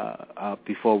we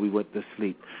went to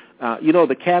sleep.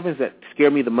 The cabins that scare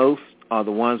me the most are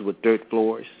the ones with dirt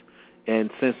floors.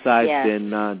 And since I've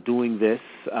been doing this,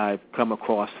 I've come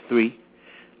across 3,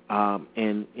 and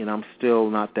I'm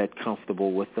still not that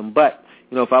comfortable with them. But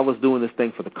if I was doing this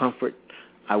thing for the comfort,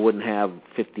 I wouldn't have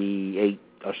 58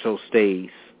 or so stays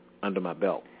under my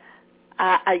belt.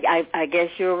 I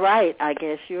guess you're right.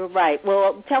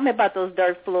 Well, tell me about those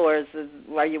dirt floors.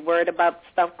 Were you worried about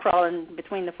stuff crawling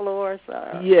between the floors?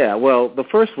 Yeah, well, the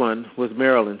first one was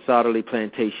Maryland, Sauterley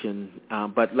Plantation,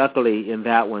 but luckily in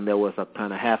that one there was a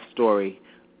kind of half-story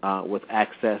with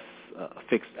access,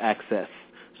 fixed access.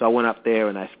 So I went up there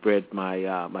and I spread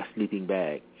my sleeping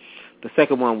bag. The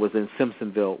second one was in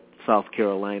Simpsonville, South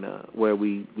Carolina, where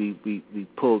we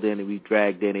pulled in and we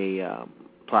dragged in a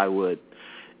plywood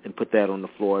and put that on the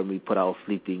floor, and we put our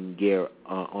sleeping gear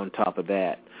on top of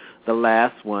that. The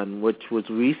last one, which was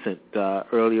recent,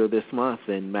 earlier this month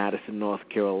in Madison, North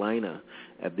Carolina,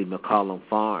 at the McGill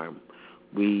farm,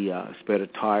 we spread a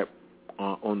tarp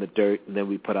on the dirt, and then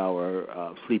we put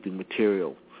our sleeping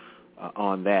material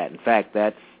on that. In fact,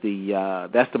 that's the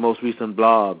most recent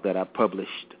blog that I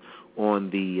published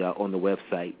on the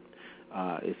website.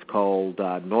 It's called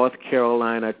North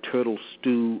Carolina Turtle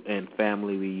Stew and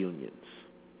Family Reunions.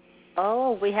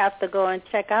 Oh, we have to go and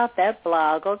check out that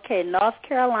blog. Okay, North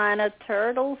Carolina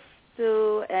Turtle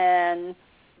Stew and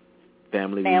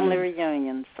Family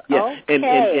Reunions. Yeah,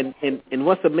 okay. And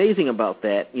what's amazing about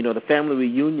that, the family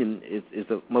reunion is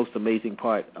the most amazing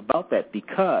part about that,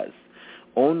 because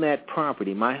on that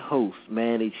property, my host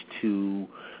managed to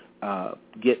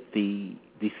get the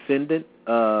descendant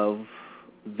of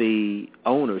the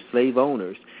owners, slave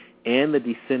owners, and the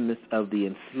descendants of the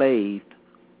enslaved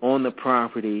on the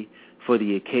property for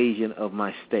the occasion of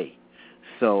my stay.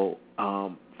 So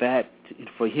that,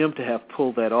 for him to have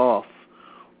pulled that off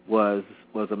was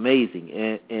amazing,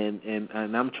 and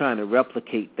I'm trying to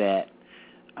replicate that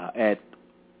at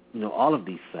all of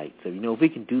these sites. So, if we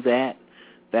can do that,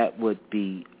 that would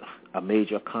be a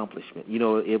major accomplishment.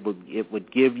 It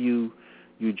would give you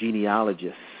your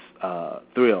genealogists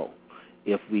thrill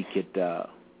if we could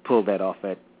pull that off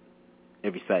at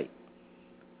every site.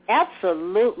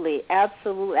 Absolutely. I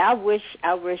wish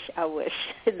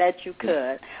that you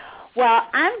could. Well,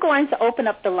 I'm going to open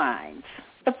up the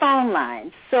phone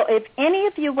lines. So if any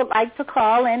of you would like to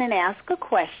call in and ask a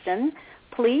question,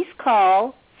 please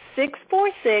call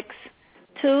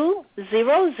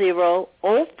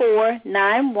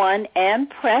 646-200-0491 and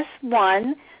press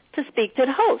 1 to speak to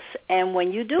the host. And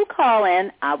when you do call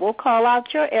in, I will call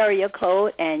out your area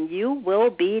code and you will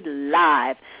be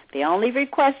live. The only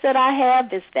request that I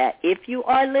have is that if you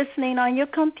are listening on your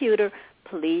computer,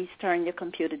 please turn your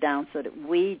computer down so that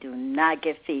we do not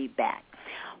get feedback.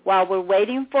 While we're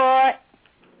waiting for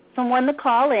someone to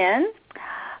call in,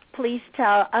 please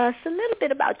tell us a little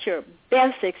bit about your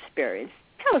best experience.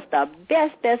 Tell us the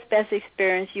best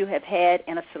experience you have had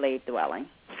in a slave dwelling.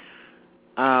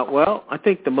 Well, I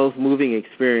think the most moving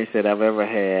experience that I've ever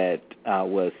had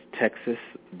was Texas,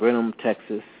 Brenham,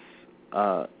 Texas.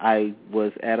 I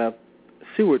was at a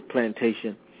Seward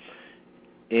plantation,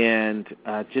 and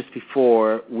just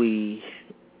before we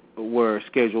were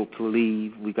scheduled to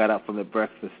leave, we got up from the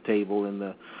breakfast table, and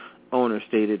the owner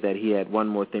stated that he had one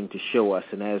more thing to show us.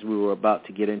 And as we were about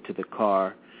to get into the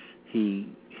car, he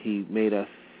made us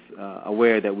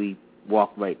aware that we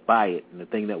walked right by it, and the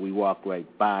thing that we walked right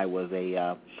by was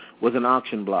an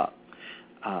auction block.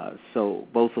 So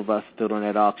both of us stood on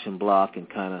that auction block and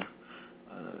kind of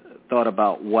thought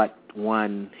about what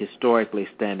one historically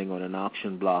standing on an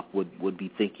auction block would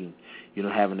be thinking,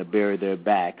 having to bury their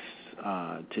backs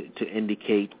to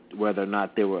indicate whether or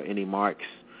not there were any marks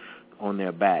on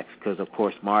their backs, because of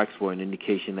course marks were an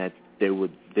indication that they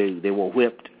were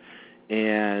whipped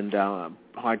and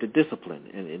hard to discipline,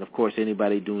 and of course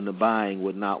anybody doing the buying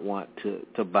would not want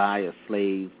to buy a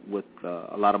slave with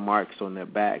a lot of marks on their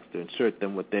backs to insert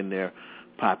them within their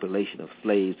population of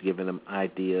slaves, giving them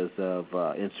ideas of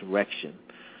insurrection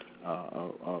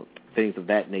or things of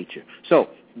that nature. So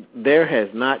there has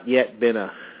not yet been an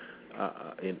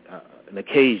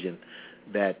occasion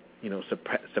that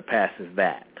surpasses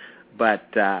that, but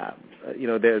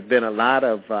there's been a lot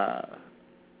of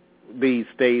these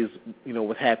days,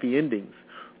 with happy endings,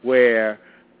 where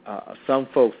some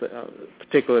folks,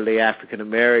 particularly African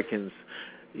Americans,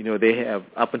 they have,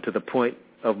 up until the point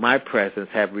of my presence,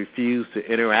 have refused to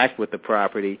interact with the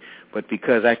property, but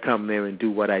because I come there and do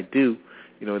what I do,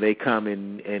 they come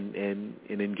and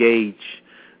engage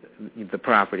the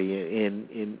property,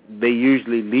 and they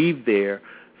usually leave there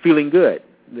feeling good,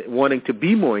 wanting to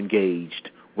be more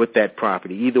engaged with that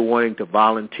property, either wanting to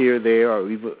volunteer there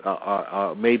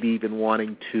or maybe even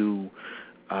wanting to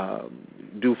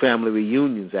do family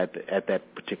reunions at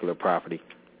that particular property.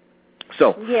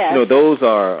 So, yes. Those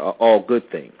are all good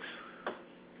things.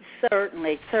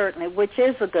 Certainly, which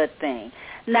is a good thing.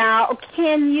 Now,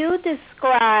 can you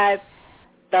describe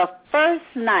the first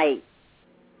night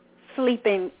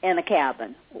sleeping in a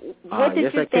cabin? What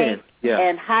did you think,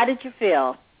 and how did you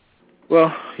feel?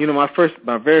 Well,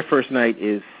 my very first night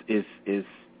is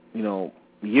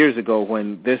years ago,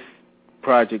 when this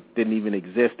project didn't even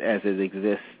exist as it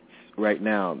exists right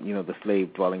now, the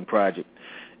Slave Dwelling Project.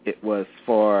 It was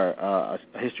for a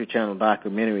History Channel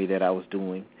documentary that I was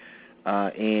doing,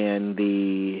 and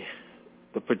the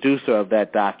producer of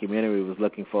that documentary was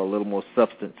looking for a little more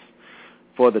substance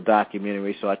for the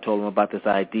documentary, so I told him about this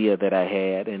idea that I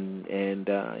had, and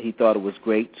he thought it was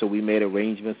great, so we made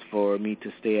arrangements for me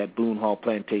to stay at Boone Hall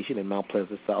Plantation in Mount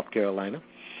Pleasant, South Carolina.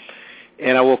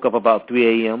 And I woke up about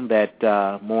 3 a.m.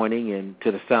 that morning and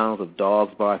to the sounds of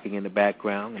dogs barking in the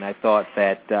background, and I thought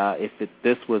that if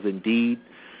this was indeed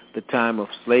the time of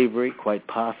slavery, quite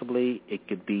possibly it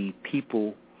could be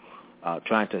people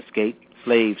trying to escape,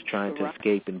 slaves trying to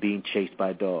escape and being chased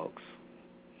by dogs.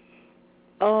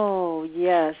 Oh,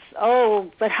 yes.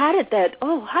 Oh, but how did that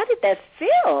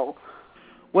feel?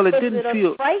 Well, it didn't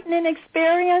feel... Was it a frightening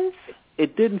experience?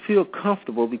 It didn't feel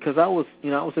comfortable because I was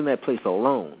in that place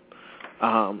alone.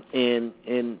 And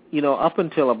up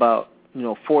until about,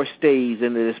 4 stays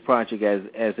into this project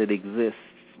as it exists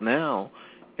now,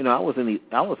 I was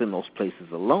in those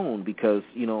places alone because,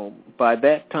 by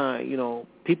that time,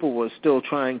 people were still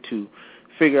trying to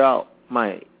figure out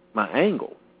my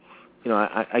angle.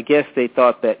 I guess they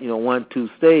thought that, 1-2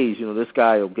 stays, this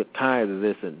guy will get tired of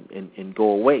this and go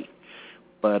away.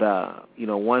 But,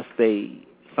 once they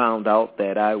found out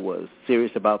that I was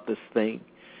serious about this thing,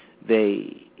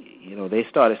 they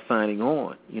started signing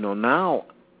on. Now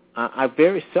I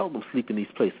very seldom sleep in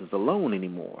these places alone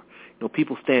anymore.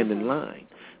 People stand in line.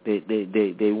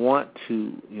 They want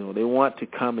to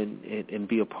come and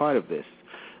be a part of this.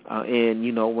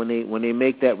 And when they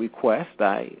make that request,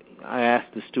 I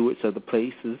ask the stewards of the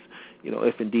places,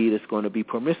 if indeed it's going to be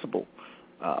permissible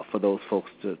for those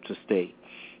folks to stay.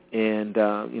 And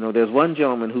there's one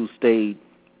gentleman who stayed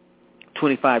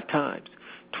 25 times.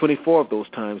 24 of those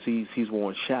times he's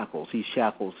worn shackles. He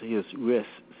shackles his wrists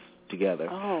together,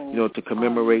 to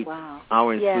commemorate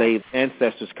our enslaved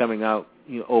ancestors coming out,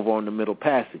 over on the Middle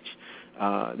Passage.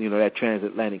 That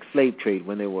transatlantic slave trade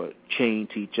when they were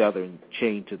chained to each other and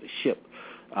chained to the ship.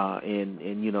 I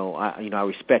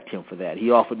respect him for that.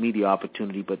 He offered me the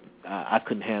opportunity, but I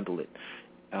couldn't handle it.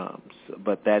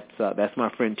 But that's my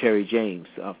friend Terry James,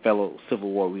 a fellow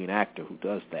Civil War reenactor who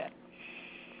does that.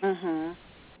 Mhm.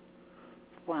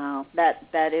 Wow,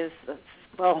 that is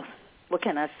well. What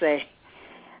can I say?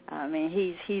 I mean,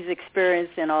 he's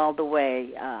experienced in all the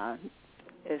way.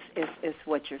 Is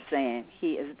what you're saying.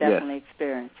 He is definitely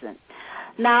experiencing.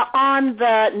 Now, on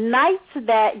the nights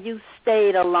that you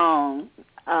stayed alone,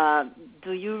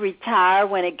 do you retire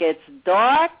when it gets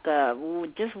dark?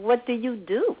 Just what do you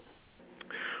do?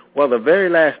 Well, the very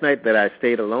last night that I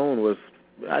stayed alone was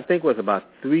about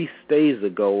 3 stays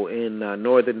ago in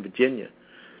Northern Virginia.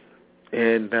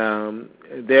 And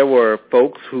there were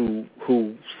folks who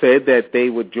said that they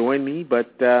would join me,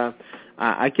 but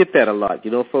I get that a lot.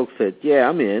 Folks said, "Yeah,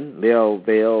 I'm in." They'll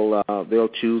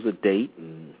choose a date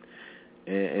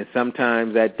and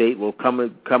sometimes that date will come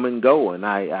and go, and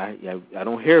I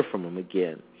don't hear from him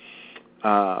again.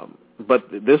 But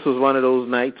this was one of those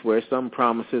nights where some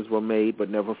promises were made but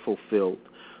never fulfilled.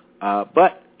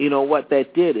 But you know what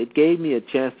that did? It gave me a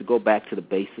chance to go back to the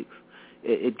basics.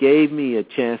 It gave me a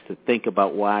chance to think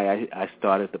about why I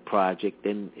started the project,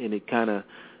 and it kind of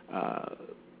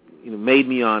made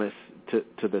me honest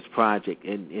to this project,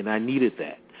 and I needed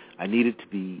that. I needed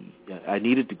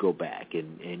to go back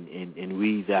and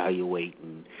reevaluate,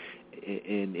 and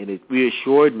it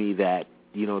reassured me that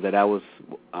that I was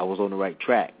on the right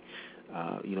track.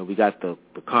 We got the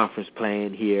conference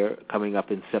plan here coming up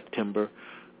in September.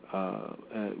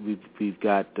 We've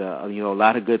got a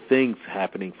lot of good things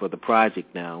happening for the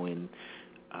project now, and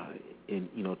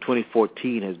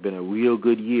 2014 has been a real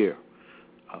good year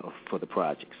for the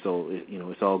project. So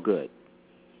it's all good.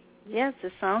 Yes,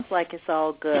 it sounds like it's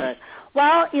all good.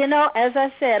 Well, as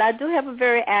I said, I do have a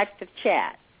very active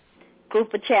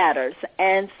group of chatters,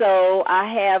 and so I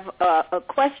have a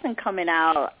question coming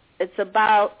out. It's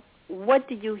about, what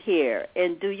do you hear?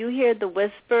 And do you hear the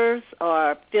whispers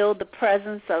or feel the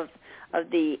presence of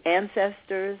the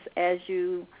ancestors as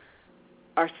you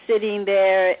are sitting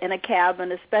there in a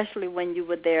cabin, especially when you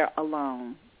were there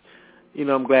alone?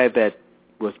 I'm glad that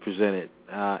was presented.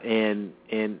 And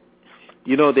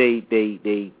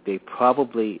they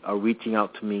probably are reaching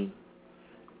out to me,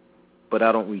 but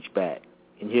I don't reach back.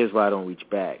 And here's why I don't reach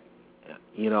back.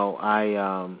 I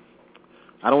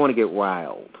don't want to get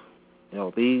riled.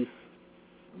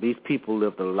 These people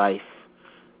lived a life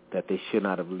that they should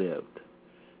not have lived.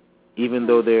 Even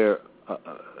though their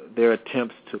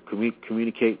attempts to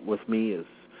communicate with me is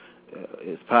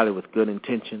probably with good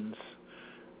intentions,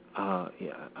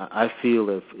 I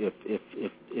feel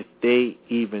if they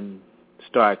even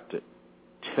start to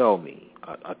tell me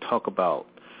or talk about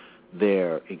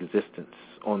their existence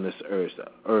on this earth,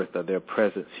 or their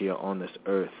presence here on this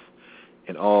earth,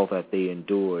 and all that they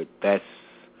endured, that's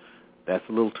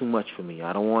a little too much for me.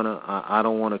 I don't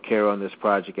want to carry on this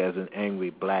project as an angry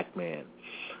black man.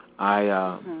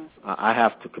 I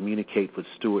have to communicate with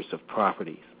stewards of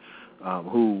properties,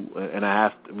 and I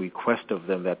have to request of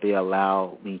them that they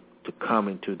allow me to come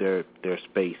into their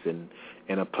space and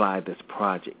apply this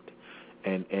project,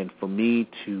 and for me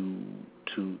to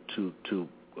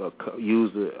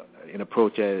use an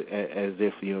approach as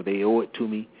if they owe it to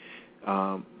me.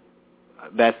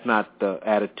 That's not the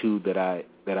attitude that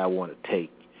I want to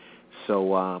take.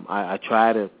 So I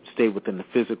try to stay within the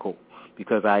physical,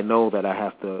 because I know that I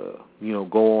have to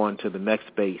go on to the next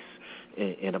space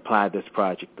and apply this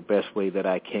project the best way that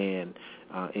I can.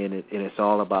 And it's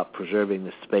all about preserving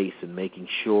the space and making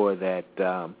sure that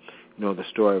the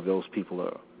story of those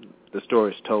people the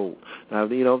story is told. Now,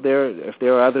 if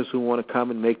there are others who want to come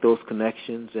and make those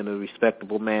connections in a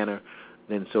respectable manner,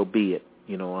 then so be it.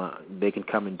 They can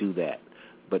come and do that.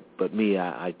 But me,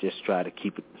 I just try to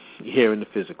keep it here in the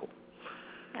physical.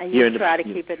 And you try to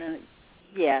keep it in.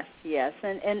 Yes,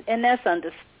 and that's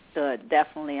understood,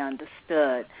 definitely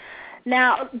understood.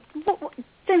 Now,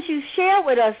 since you share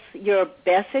with us your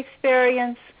best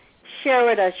experience, share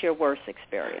with us your worst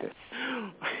experience.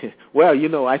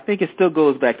 Well, I think it still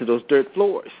goes back to those dirt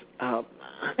floors.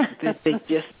 They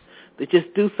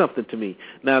just do something to me.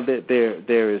 Now,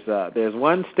 there's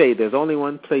one state. There's only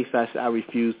one place I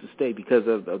refuse to stay because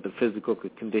of the physical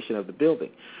condition of the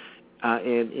building,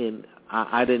 and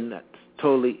I didn't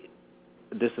totally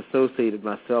disassociated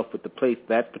myself with the place.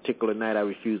 That particular night, I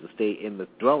refused to stay in the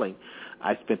dwelling.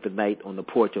 I spent the night on the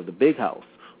porch of the big house,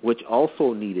 which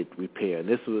also needed repair. And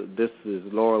this is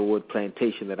Laurelwood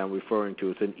Plantation that I'm referring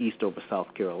to. It's in Eastover, South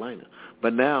Carolina.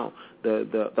 But now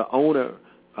the owner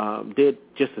did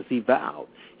just as he vowed.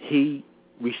 He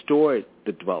restored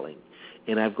the dwelling,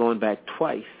 and I've gone back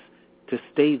twice to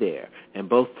stay there. And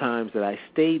both times that I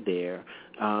stayed there,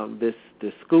 this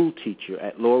school teacher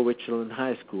at Lower Richland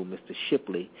High School, Mr.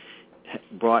 Shipley,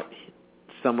 brought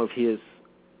some of his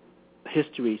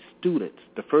history students.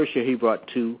 The first year he brought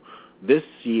 2. This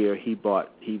year he brought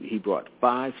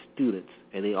 5 students,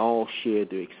 and they all shared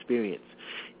their experience.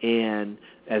 And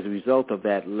as a result of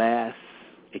that last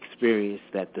experience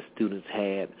that the students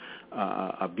had,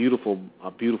 a beautiful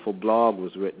blog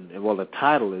was written. And well, the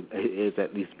title is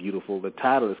at least beautiful. The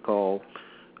title is called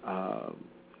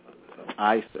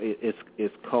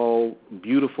it's called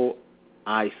Beautiful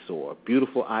Eyesore.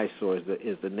 Beautiful Eyesore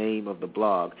is the name of the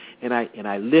blog, and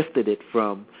I lifted it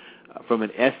from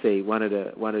an essay one of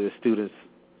the students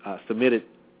submitted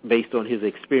based on his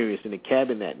experience in the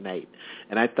cabin that night,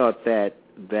 and I thought that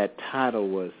title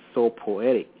was so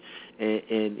poetic,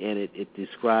 and it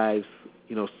describes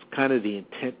kind of the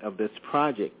intent of this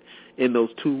project in those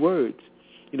 2 words.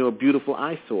 a beautiful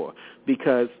eyesore,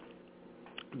 because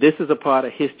this is a part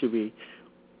of history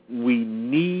we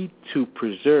need to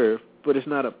preserve, but it's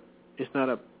not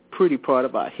a pretty part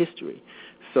of our history.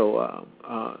 So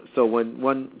so when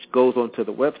one goes onto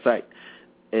the website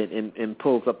and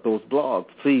pulls up those blogs,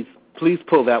 please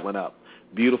pull that one up.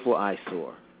 Beautiful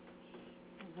eyesore.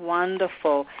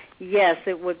 Wonderful. Yes,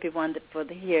 it would be wonderful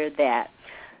to hear that.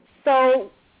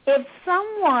 So if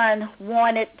someone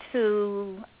wanted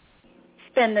to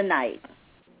spend the night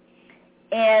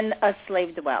in a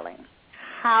slave dwelling,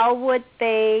 how would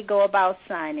they go about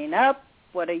signing up?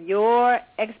 What are your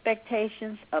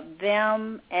expectations of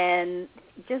them? And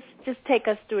just take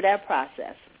us through that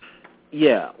process.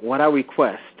 Yeah, what I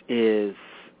request is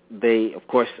they, of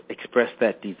course, express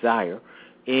that desire,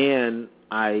 and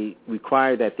I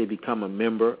require that they become a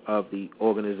member of the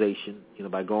organization,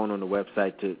 by going on the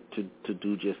website to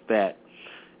do just that.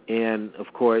 And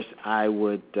of course, I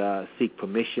would seek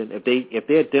permission if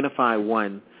they identify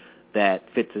one that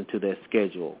fits into their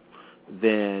schedule.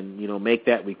 Then make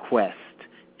that request,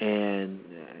 and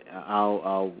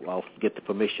I'll get the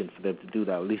permission for them to do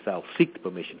that. Or at least I'll seek the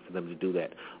permission for them to do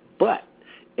that. But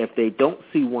if they don't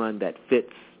see one that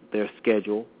fits their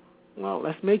schedule, well,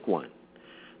 let's make one.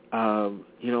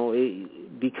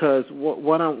 Because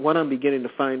what I'm beginning to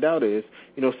find out is,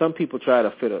 some people try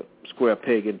to fit a square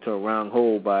peg into a round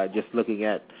hole by just looking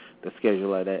at the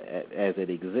schedule as it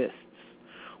exists.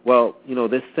 Well,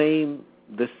 this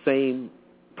same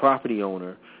property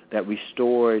owner that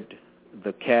restored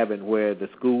the cabin where the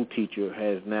school teacher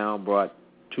has now brought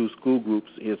two school groups,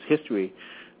 his history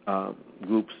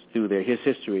groups through there, his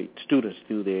history students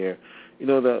through there,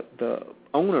 the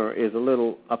owner is a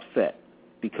little upset,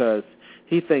 because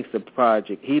he thinks the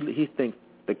project, he thinks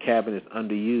the cabin is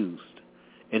underused,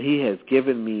 and he has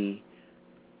given me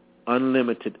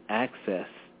unlimited access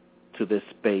to this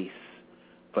space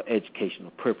for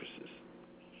educational purposes.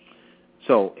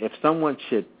 So if someone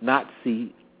should not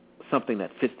see something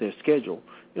that fits their schedule,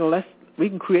 we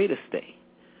can create a stay,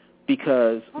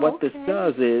 because what this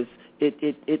does is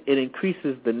it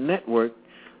increases the network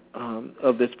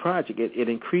of this project. It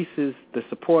increases the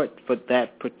support for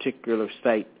that particular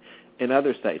site and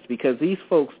other sites, because these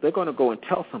folks, they're going to go and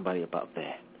tell somebody about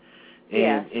that.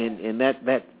 And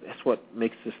that's what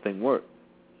makes this thing work.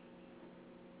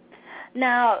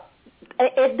 Now,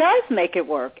 it does make it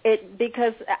work.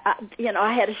 Because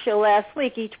I had a show last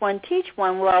week, Each One Teach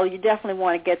One. Well, you definitely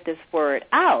want to get this word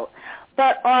out.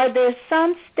 But are there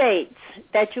some states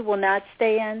that you will not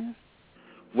stay in?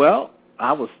 Well,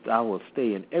 I will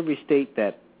stay in every state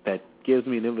that gives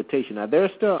me an invitation. Now, there are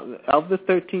still, of the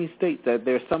 13 states, that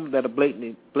there are some that are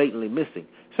blatantly missing.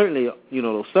 Certainly,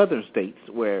 those southern states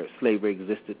where slavery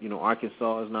existed,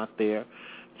 Arkansas is not there,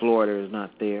 Florida is not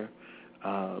there,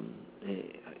 and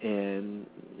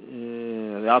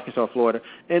Arkansas, Florida.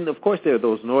 And, of course, there are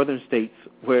those northern states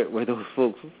where those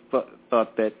folks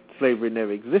thought that slavery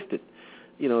never existed.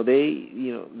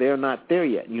 They're not there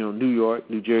yet. New York,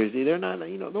 New Jersey, they're not.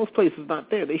 Those places not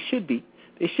there. They should be.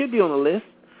 They should be on the list,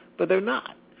 but they're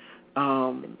not.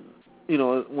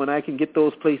 When I can get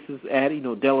those places added,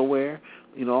 Delaware,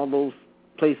 all those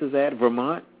places added,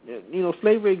 Vermont,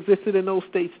 slavery existed in those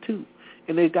states too,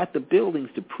 and they've got the buildings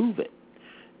to prove it.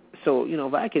 So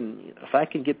if I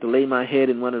can get to lay my head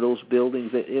in one of those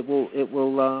buildings, it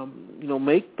will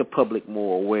make the public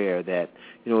more aware that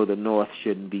the North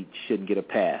shouldn't get a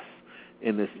pass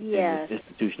in this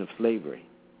institution of slavery.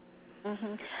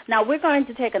 Mm-hmm. Now we're going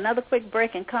to take another quick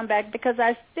break and come back, because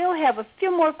I still have a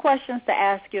few more questions to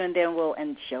ask you, and then we'll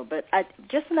end the show. But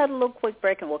just another little quick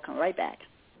break, and we'll come right back.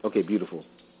 Okay, beautiful.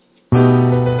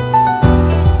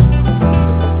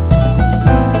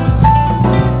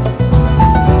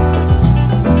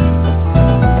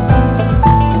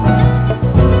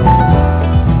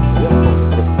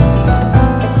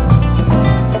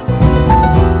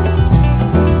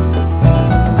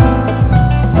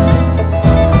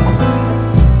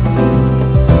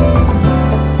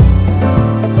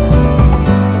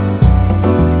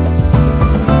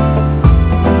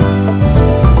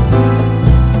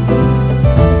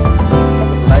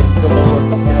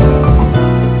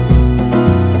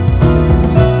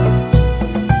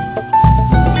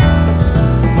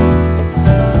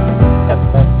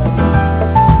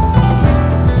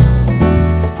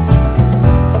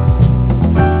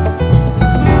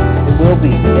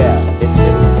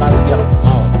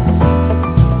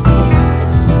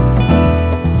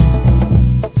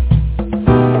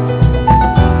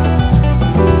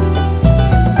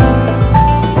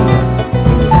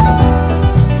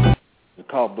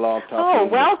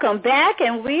 Welcome back,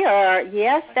 and we are,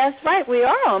 yes, that's right, we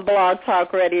are on Blog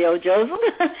Talk Radio, Joseph.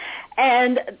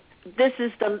 And this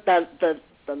is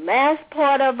the last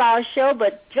part of our show,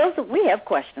 but Joseph, we have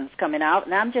questions coming out,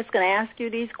 and I'm just going to ask you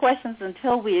these questions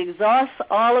until we exhaust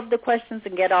all of the questions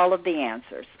and get all of the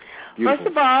answers. Beautiful.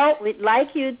 First of all, we'd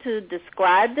like you to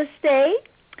describe the stay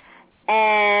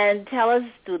and tell us,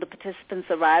 do the participants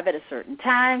arrive at a certain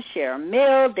time, share a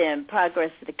meal, then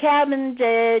progress to the cabin?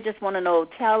 They just want to know,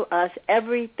 tell us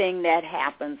everything that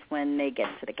happens when they get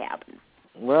to the cabin.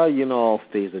 Well, all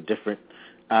stays are different.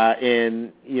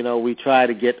 And,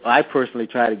 I personally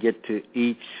try to get to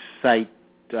each site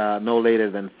no later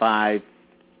than 5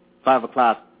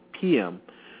 o'clock p.m.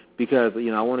 because,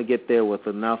 I want to get there with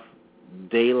enough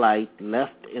daylight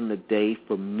left in the day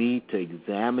for me to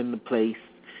examine the place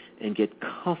and get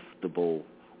comfortable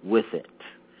with it.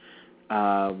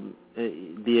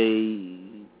 The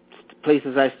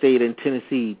places I stayed in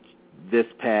Tennessee this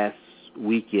past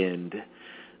weekend,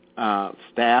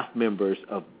 staff members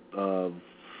of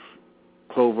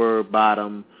Clover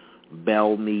Bottom,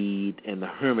 Bellmead, and the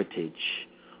Hermitage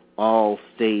all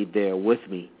stayed there with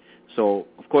me. So,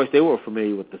 of course, they were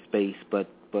familiar with the space, but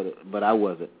I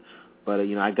wasn't. But,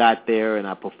 I got there and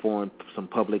I performed some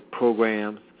public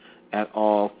programs at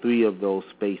all 3 of those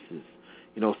spaces.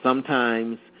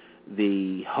 Sometimes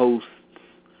the hosts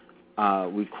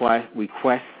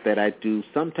request that I do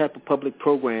some type of public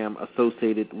program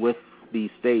associated with these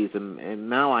stays, and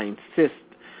now I insist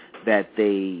that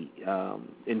they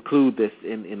include this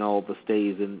in all the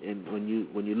stays. And when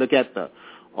you look at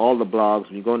all the blogs,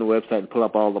 when you go on the website and pull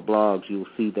up all the blogs, you'll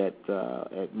see that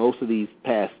at most of these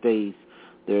past stays,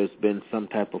 there's been some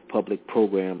type of public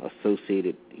program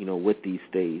associated, with these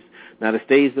stays. Now, the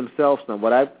stays themselves,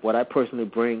 what I personally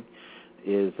bring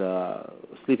is a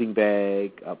sleeping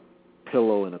bag, a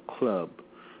pillow, and a club,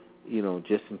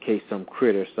 just in case some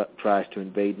critter tries to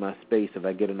invade my space. If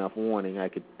I get enough warning, I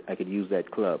could use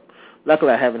that club.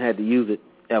 Luckily, I haven't had to use it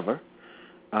ever.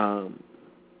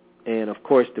 And, of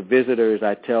course, the visitors,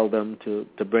 I tell them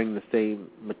to bring the same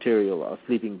material, a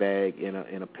sleeping bag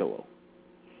and a pillow.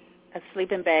 A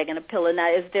sleeping bag and a pillow. Now,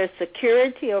 is there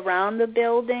security around the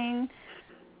building?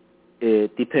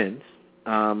 It depends.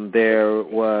 There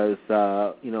was,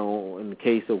 in the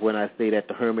case of when I stayed at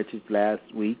the Hermitage last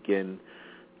week, and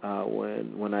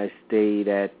when I stayed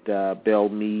at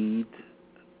Bellmead,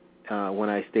 when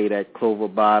I stayed at Clover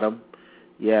Bottom,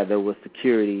 there was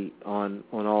security on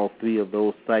all 3 of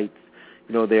those sites.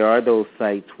 There are those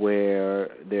sites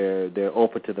where they're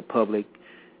open to the public.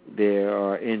 There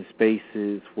are in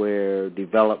spaces where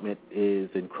development is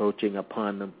encroaching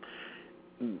upon them.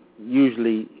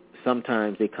 Usually,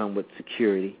 sometimes they come with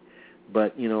security,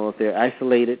 but if they're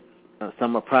isolated,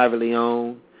 some are privately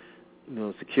owned.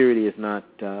 Security is not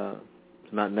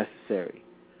necessary.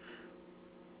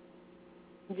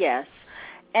 Yes,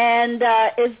 and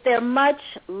is there much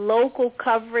local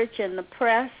coverage in the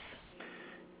press?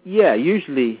 Yeah,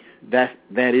 usually that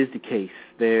is the case.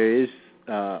 There is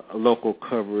a local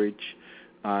coverage,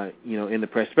 in the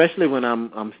press, especially when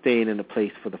I'm staying in a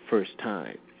place for the first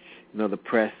time. The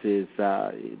press is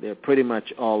they're pretty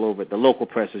much all over it. The local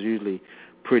press is usually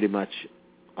pretty much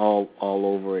all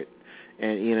over it,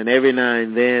 and every now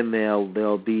and then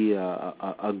there'll be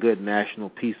a good national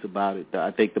piece about it.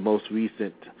 I think the most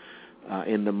recent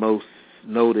and the most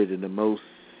noted and the most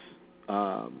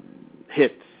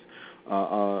hits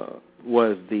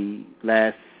was the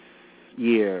last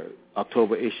year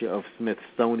October issue of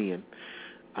Smithsonian.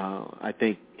 I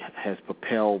think has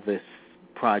propelled this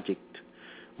project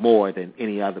more than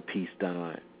any other piece done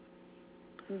on it.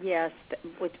 Yes,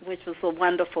 which was a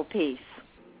wonderful piece,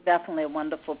 definitely a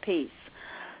wonderful piece.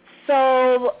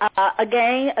 So,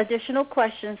 again, additional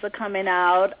questions are coming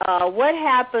out. What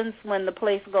happens when the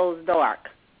place goes dark?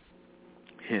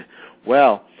 Yeah.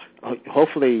 Well,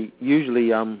 hopefully,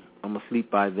 usually I'm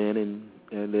asleep by then,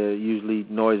 and there are usually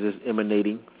noises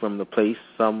emanating from the place.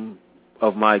 Some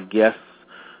of my guests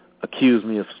accuse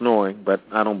me of snoring, but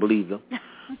I don't believe them.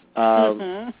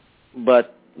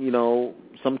 But,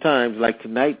 sometimes, like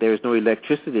tonight, there's no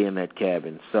electricity in that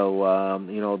cabin. So,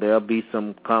 there'll be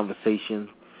some conversation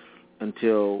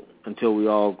until we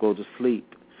all go to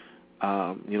sleep.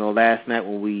 Last night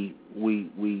when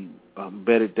we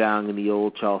bedded down in the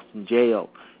old Charleston jail,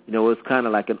 it was kind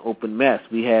of like an open mess.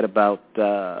 We had about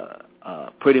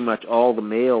pretty much all the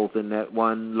males in that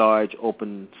one large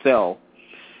open cell,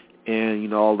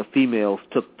 and, all the females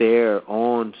took their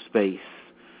own space.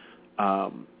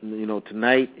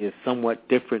 Tonight is somewhat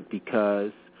different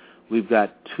because we've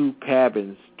got 2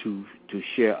 cabins to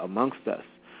share amongst us.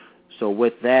 So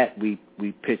with that, we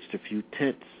pitched a few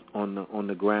tents on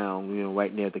the ground,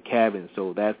 right near the cabin.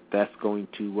 So that's going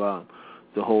to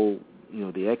the whole,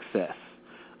 the excess.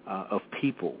 of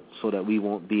people, so that we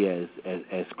won't be as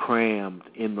crammed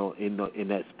in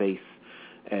that space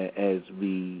as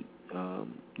we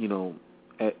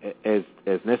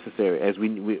as necessary. As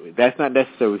we that's not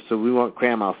necessary, so we won't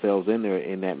cram ourselves in there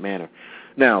in that manner.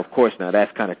 Now, of course,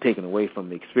 that's kind of taken away from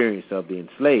the experience of the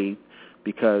enslaved,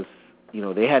 because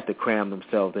they had to cram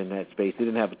themselves in that space. They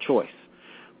didn't have a choice.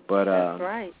 But that's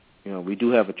right. We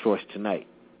do have a choice tonight.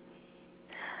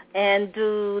 And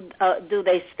do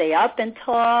they stay up and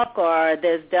talk, or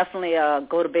there's definitely a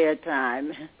go to bed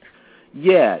time?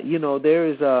 Yeah, there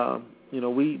is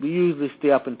we usually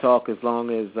stay up and talk as long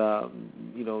as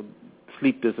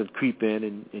sleep doesn't creep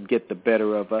in and get the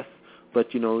better of us.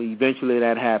 But eventually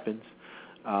that happens.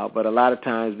 But a lot of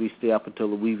times we stay up until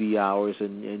the wee wee hours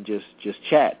and just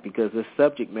chat, because this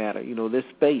subject matter, this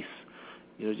space,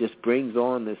 just brings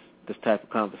on this type of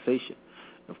conversation.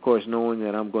 Of course, knowing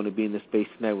that I'm going to be in this space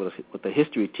tonight with a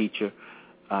history teacher,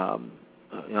 I'm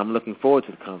looking forward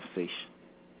to the conversation.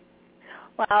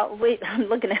 Well, I'm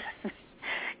looking at,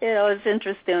 it's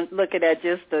interesting looking at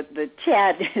just the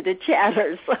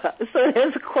chatters. So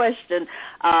there's a question: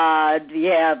 do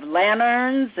you have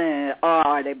lanterns, or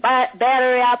are they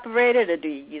battery operated, or do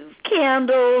you use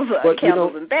candles,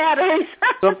 candles and batteries?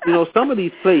 Some of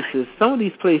these places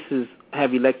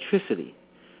have electricity.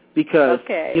 Because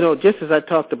just as I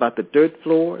talked about the dirt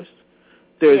floors,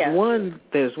 there's one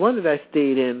that I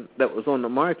stayed in that was on the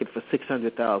market for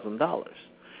 $600,000,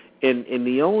 and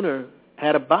the owner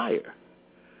had a buyer,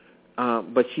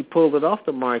 but she pulled it off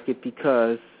the market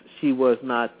because she was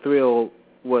not thrilled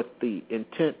with the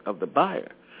intent of the buyer.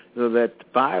 That the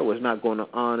buyer was not going to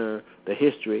honor the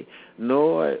history,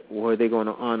 nor were they going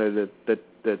to honor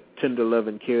the tender love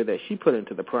and care that she put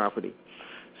into the property.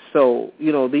 So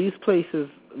these places,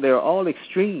 they're all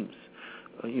extremes,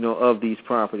 of these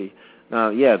properties.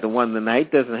 Now, the one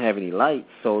tonight doesn't have any lights,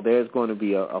 so there's going to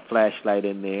be a flashlight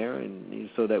in there, and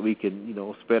so that we can,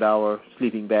 spread our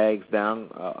sleeping bags down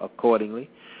accordingly.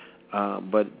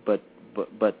 But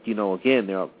again,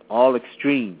 there are all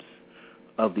extremes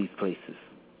of these places.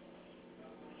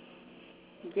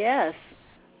 Yes.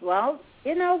 Well,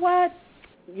 you know what?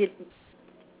 It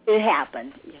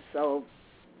happened. So,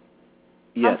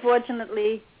 yes.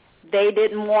 Unfortunately, they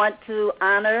didn't want to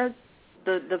honor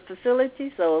the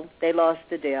facility, so they lost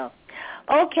the deal.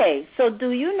 Okay, so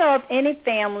do you know of any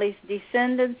families,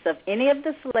 descendants of any of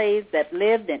the slaves that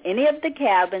lived in any of the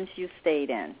cabins you stayed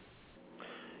in?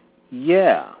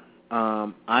 Yeah,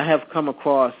 I have come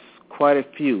across quite a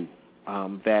few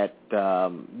that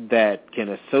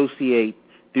can associate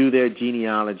through their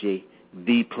genealogy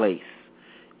the place,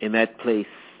 and that place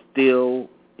still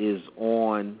is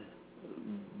on.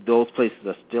 Those places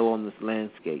are still on this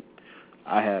landscape.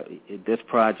 This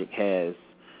project has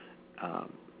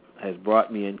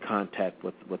brought me in contact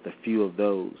with a few of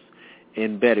those,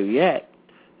 and better yet,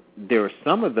 there are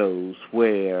some of those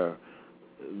where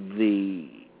the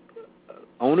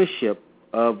ownership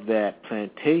of that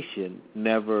plantation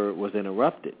never was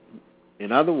interrupted.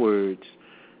 In other words,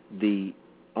 the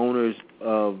owners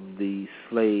of the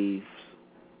slaves,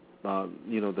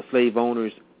 the slave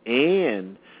owners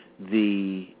and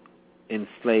the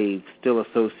enslaved still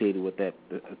associated with that,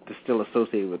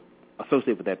 associated with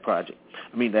that project.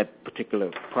 I mean, that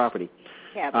particular property.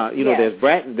 There's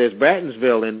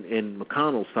Brattonsville in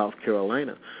McConnell, South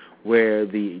Carolina, where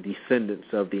the descendants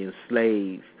of the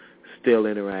enslaved still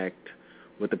interact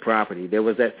with the property. There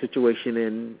was that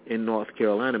situation in North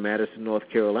Carolina, Madison, North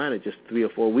Carolina, just 3 or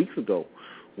 4 weeks ago,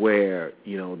 where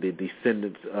the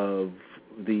descendants of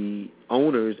the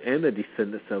owners and the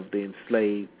descendants of the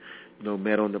enslaved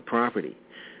met on the property,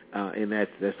 and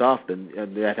that's often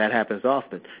that happens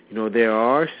often. There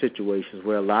are situations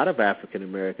where a lot of African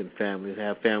American families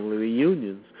have family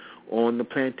reunions on the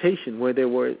plantation where they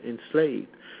were enslaved.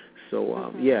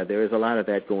 So there is a lot of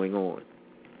that going on.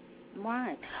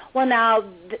 Right. Well, now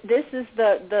this is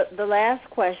the last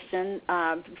question.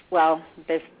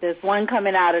 There's one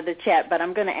coming out of the chat, but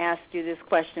I'm going to ask you this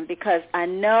question because I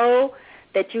know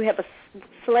that you have a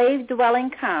slave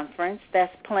dwelling conference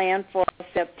that's planned for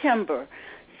September.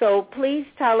 So please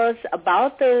tell us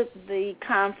about the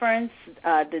conference,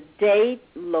 the date,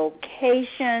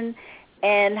 location,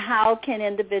 and how can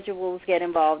individuals get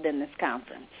involved in this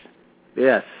conference?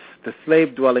 Yes, the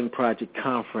Slave Dwelling Project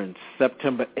Conference,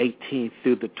 September 18th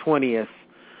through the 20th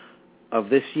of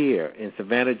this year in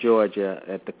Savannah, Georgia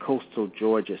at the Coastal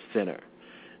Georgia Center.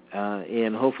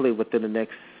 And hopefully within the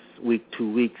next week,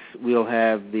 2 weeks, we'll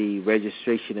have the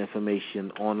registration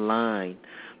information online.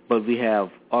 But we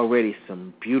have already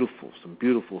some beautiful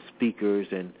speakers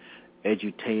and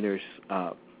edutainers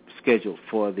scheduled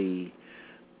for the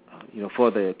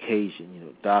for the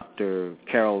occasion. Dr.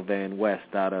 Carol Van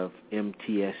West out of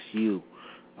MTSU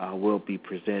will be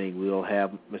presenting. We'll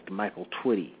have Mr. Michael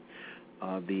Twitty,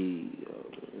 the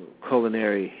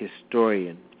culinary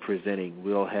historian, presenting.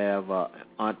 We'll have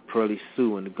Aunt Pearlie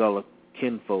Sue and the Gullah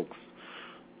kinfolks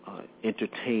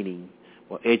edutaining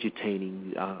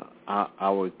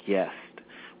our guest.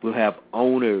 We'll have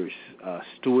owners,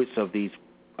 stewards of these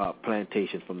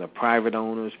plantations, from the private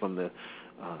owners, from the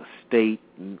state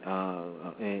and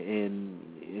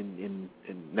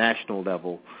national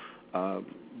level,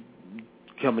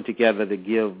 coming together to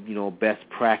give best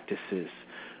practices.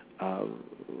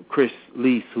 Chris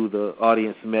Lease, who the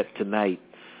audience met tonight,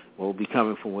 will be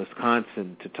coming from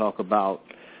Wisconsin to talk about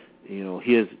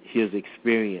his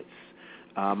experience.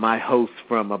 My host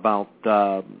from about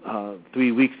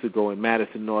 3 weeks ago in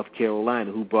Madison, North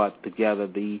Carolina, who brought together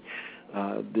the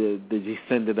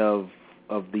descendant of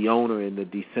the owner and the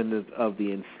descendant of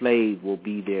the enslaved, will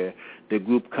be there. The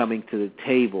group coming to the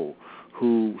table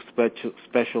who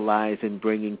specialize in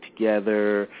bringing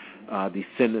together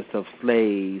descendants of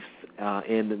slaves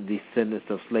and the descendants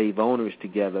of slave owners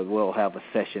together. We'll have a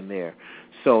session there.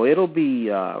 So it'll be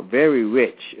very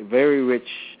rich,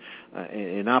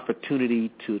 an opportunity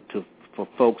for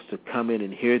folks to come in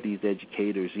and hear these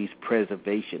educators, these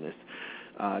preservationists,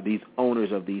 these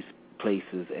owners of these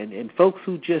places, and folks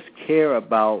who just care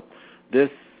about these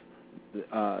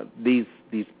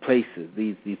places,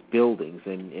 these buildings,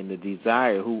 and the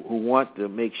desire, who want to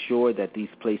make sure that these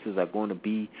places are going to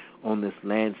be on this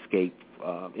landscape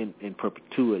in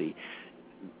perpetuity.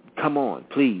 Come on,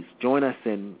 please join us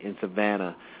in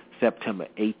Savannah, September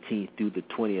 18th through the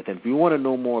 20th. And if you want to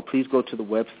know more, please go to the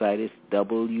website. It's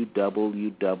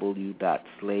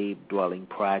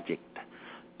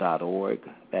www.slavedwellingproject.org.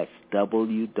 That's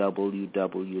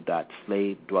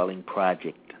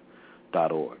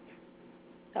www.slavedwellingproject.org.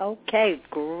 Okay,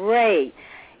 great.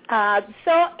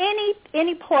 So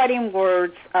any parting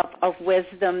words of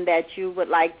wisdom that you would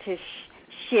like to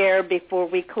share before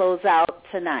we close out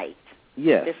tonight?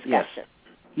 Yes, discussion.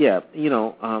 Yeah,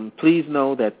 please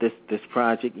know that this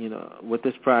project, with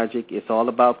this project, it's all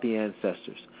about the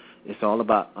ancestors. It's all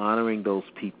about honoring those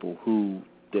people who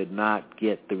did not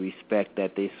get the respect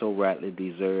that they so rightly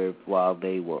deserved while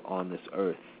they were on this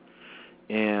earth.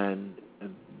 And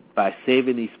by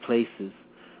saving these places,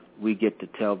 we get to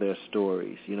tell their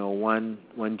stories. One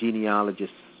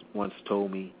genealogist once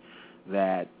told me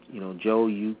that, Joe,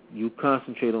 you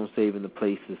concentrate on saving the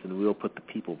places and we'll put the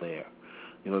people there.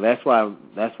 That's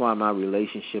why my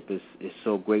relationship is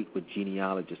so great with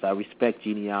genealogists. I respect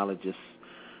genealogists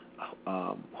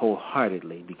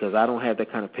wholeheartedly, because I don't have that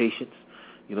kind of patience,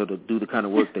 to do the kind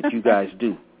of work that you guys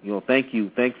do. Thank you.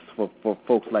 Thanks for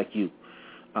folks like you.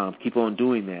 Keep on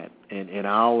doing that, and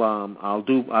I'll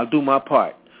do my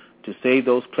part to save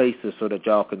those places so that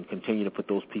y'all can continue to put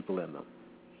those people in them.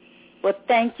 Well,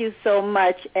 thank you so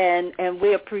much, and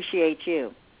we appreciate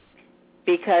you,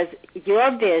 because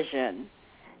your vision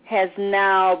has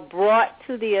now brought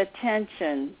to the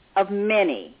attention of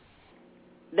many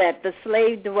that the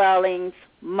slave dwellings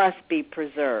must be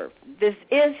preserved. This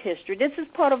is history. This is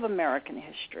part of American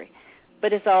history,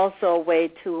 but it's also a way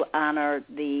to honor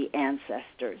the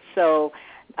ancestors. So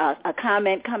a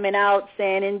comment coming out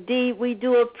saying, indeed, we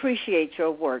do appreciate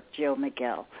your work, Joe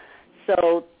McGill.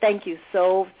 So thank you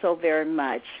so very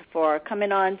much for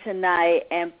coming on tonight,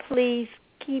 and please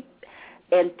keep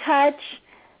in touch.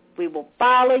 We will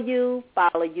follow you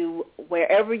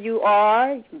wherever you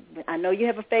are. I know you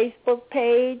have a Facebook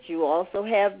page. You also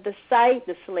have the site,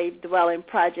 the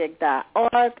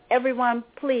slavedwellingproject.org. Everyone,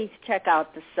 please check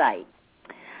out the site.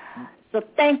 So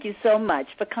thank you so much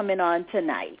for coming on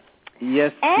tonight.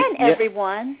 Yes. And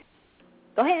everyone,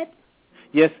 go ahead.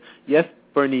 Yes,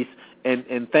 Bernice,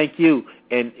 and thank you.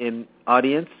 And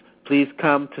audience, please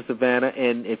come to Savannah,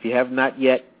 and if you have not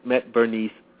yet met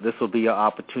Bernice, this will be your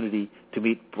opportunity to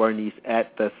meet Bernice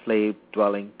at the Slave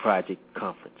Dwelling Project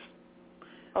Conference.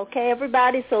 Okay,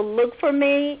 everybody, so look for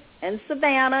me in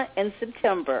Savannah in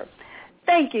September.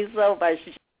 Thank you so much.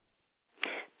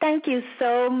 Thank you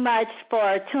so much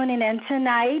for tuning in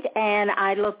tonight, and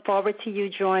I look forward to you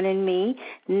joining me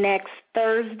next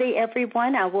Thursday,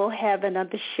 everyone. I will have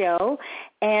another show,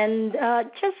 and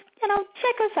just,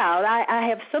 check us out. I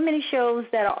have so many shows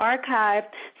that are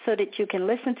archived so that you can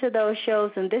listen to those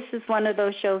shows, and this is one of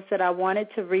those shows that I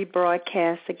wanted to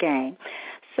rebroadcast again.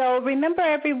 So remember,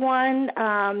 everyone,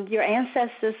 your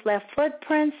ancestors left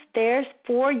footprints. There's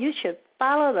 4. You should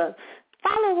follow the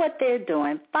Follow what they're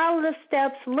doing. Follow the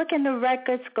steps. Look in the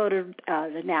records. Go to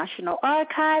the National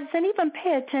Archives, and even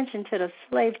pay attention to the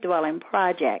Slave Dwelling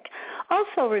Project.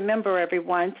 Also, remember,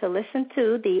 everyone, to listen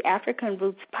to the African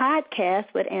Roots podcast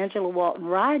with Angela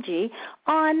Walton-Raji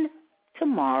on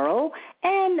tomorrow,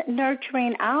 and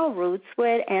Nurturing Our Roots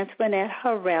with Antoinette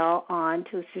Harrell on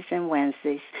Tuesdays and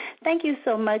Wednesdays. Thank you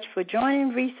so much for joining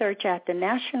Research at the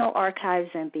National Archives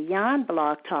and Beyond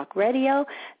Blog Talk Radio.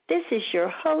 This is your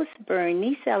host,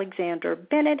 Bernice Alexander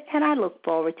Bennett, and I look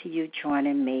forward to you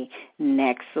joining me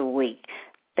next week.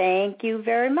 Thank you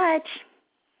very much.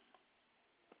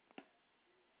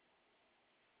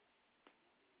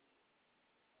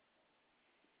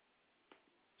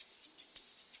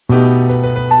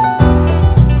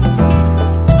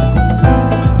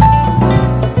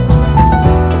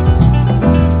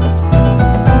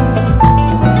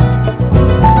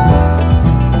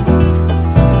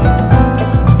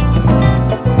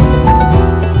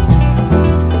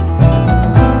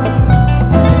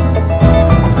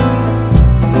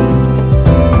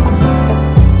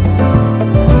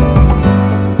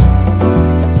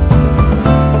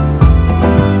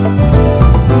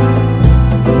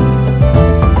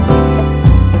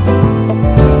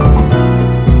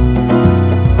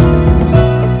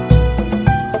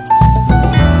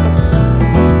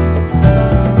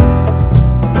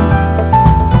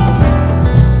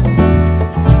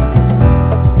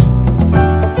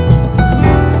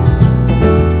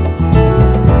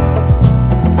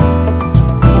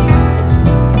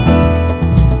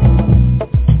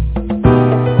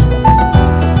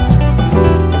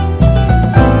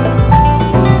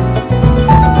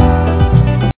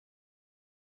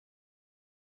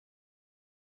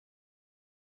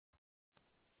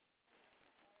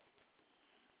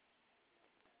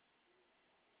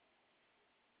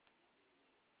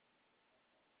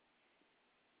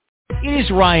 It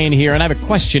is Ryan here, and I have a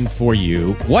question for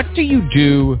you. What do you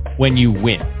do when you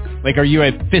win? Like, are you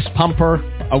a fist pumper,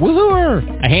 a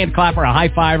woohooer, a hand clapper, a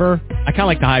high fiver? I kind of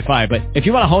like the high five, but if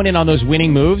you want to hone in on those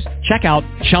winning moves, check out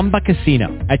Chumba Casino.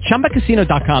 At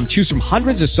ChumbaCasino.com, choose from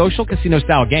hundreds of social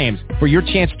casino-style games for your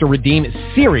chance to redeem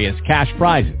serious cash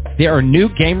prizes. There are new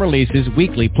game releases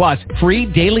weekly, plus free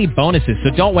daily bonuses,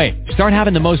 so don't wait. Start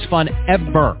having the most fun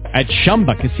ever at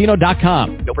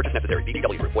ChumbaCasino.com. No purchase necessary.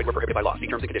 VGW Group. Void where prohibited by law. See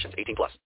terms and conditions. 18+.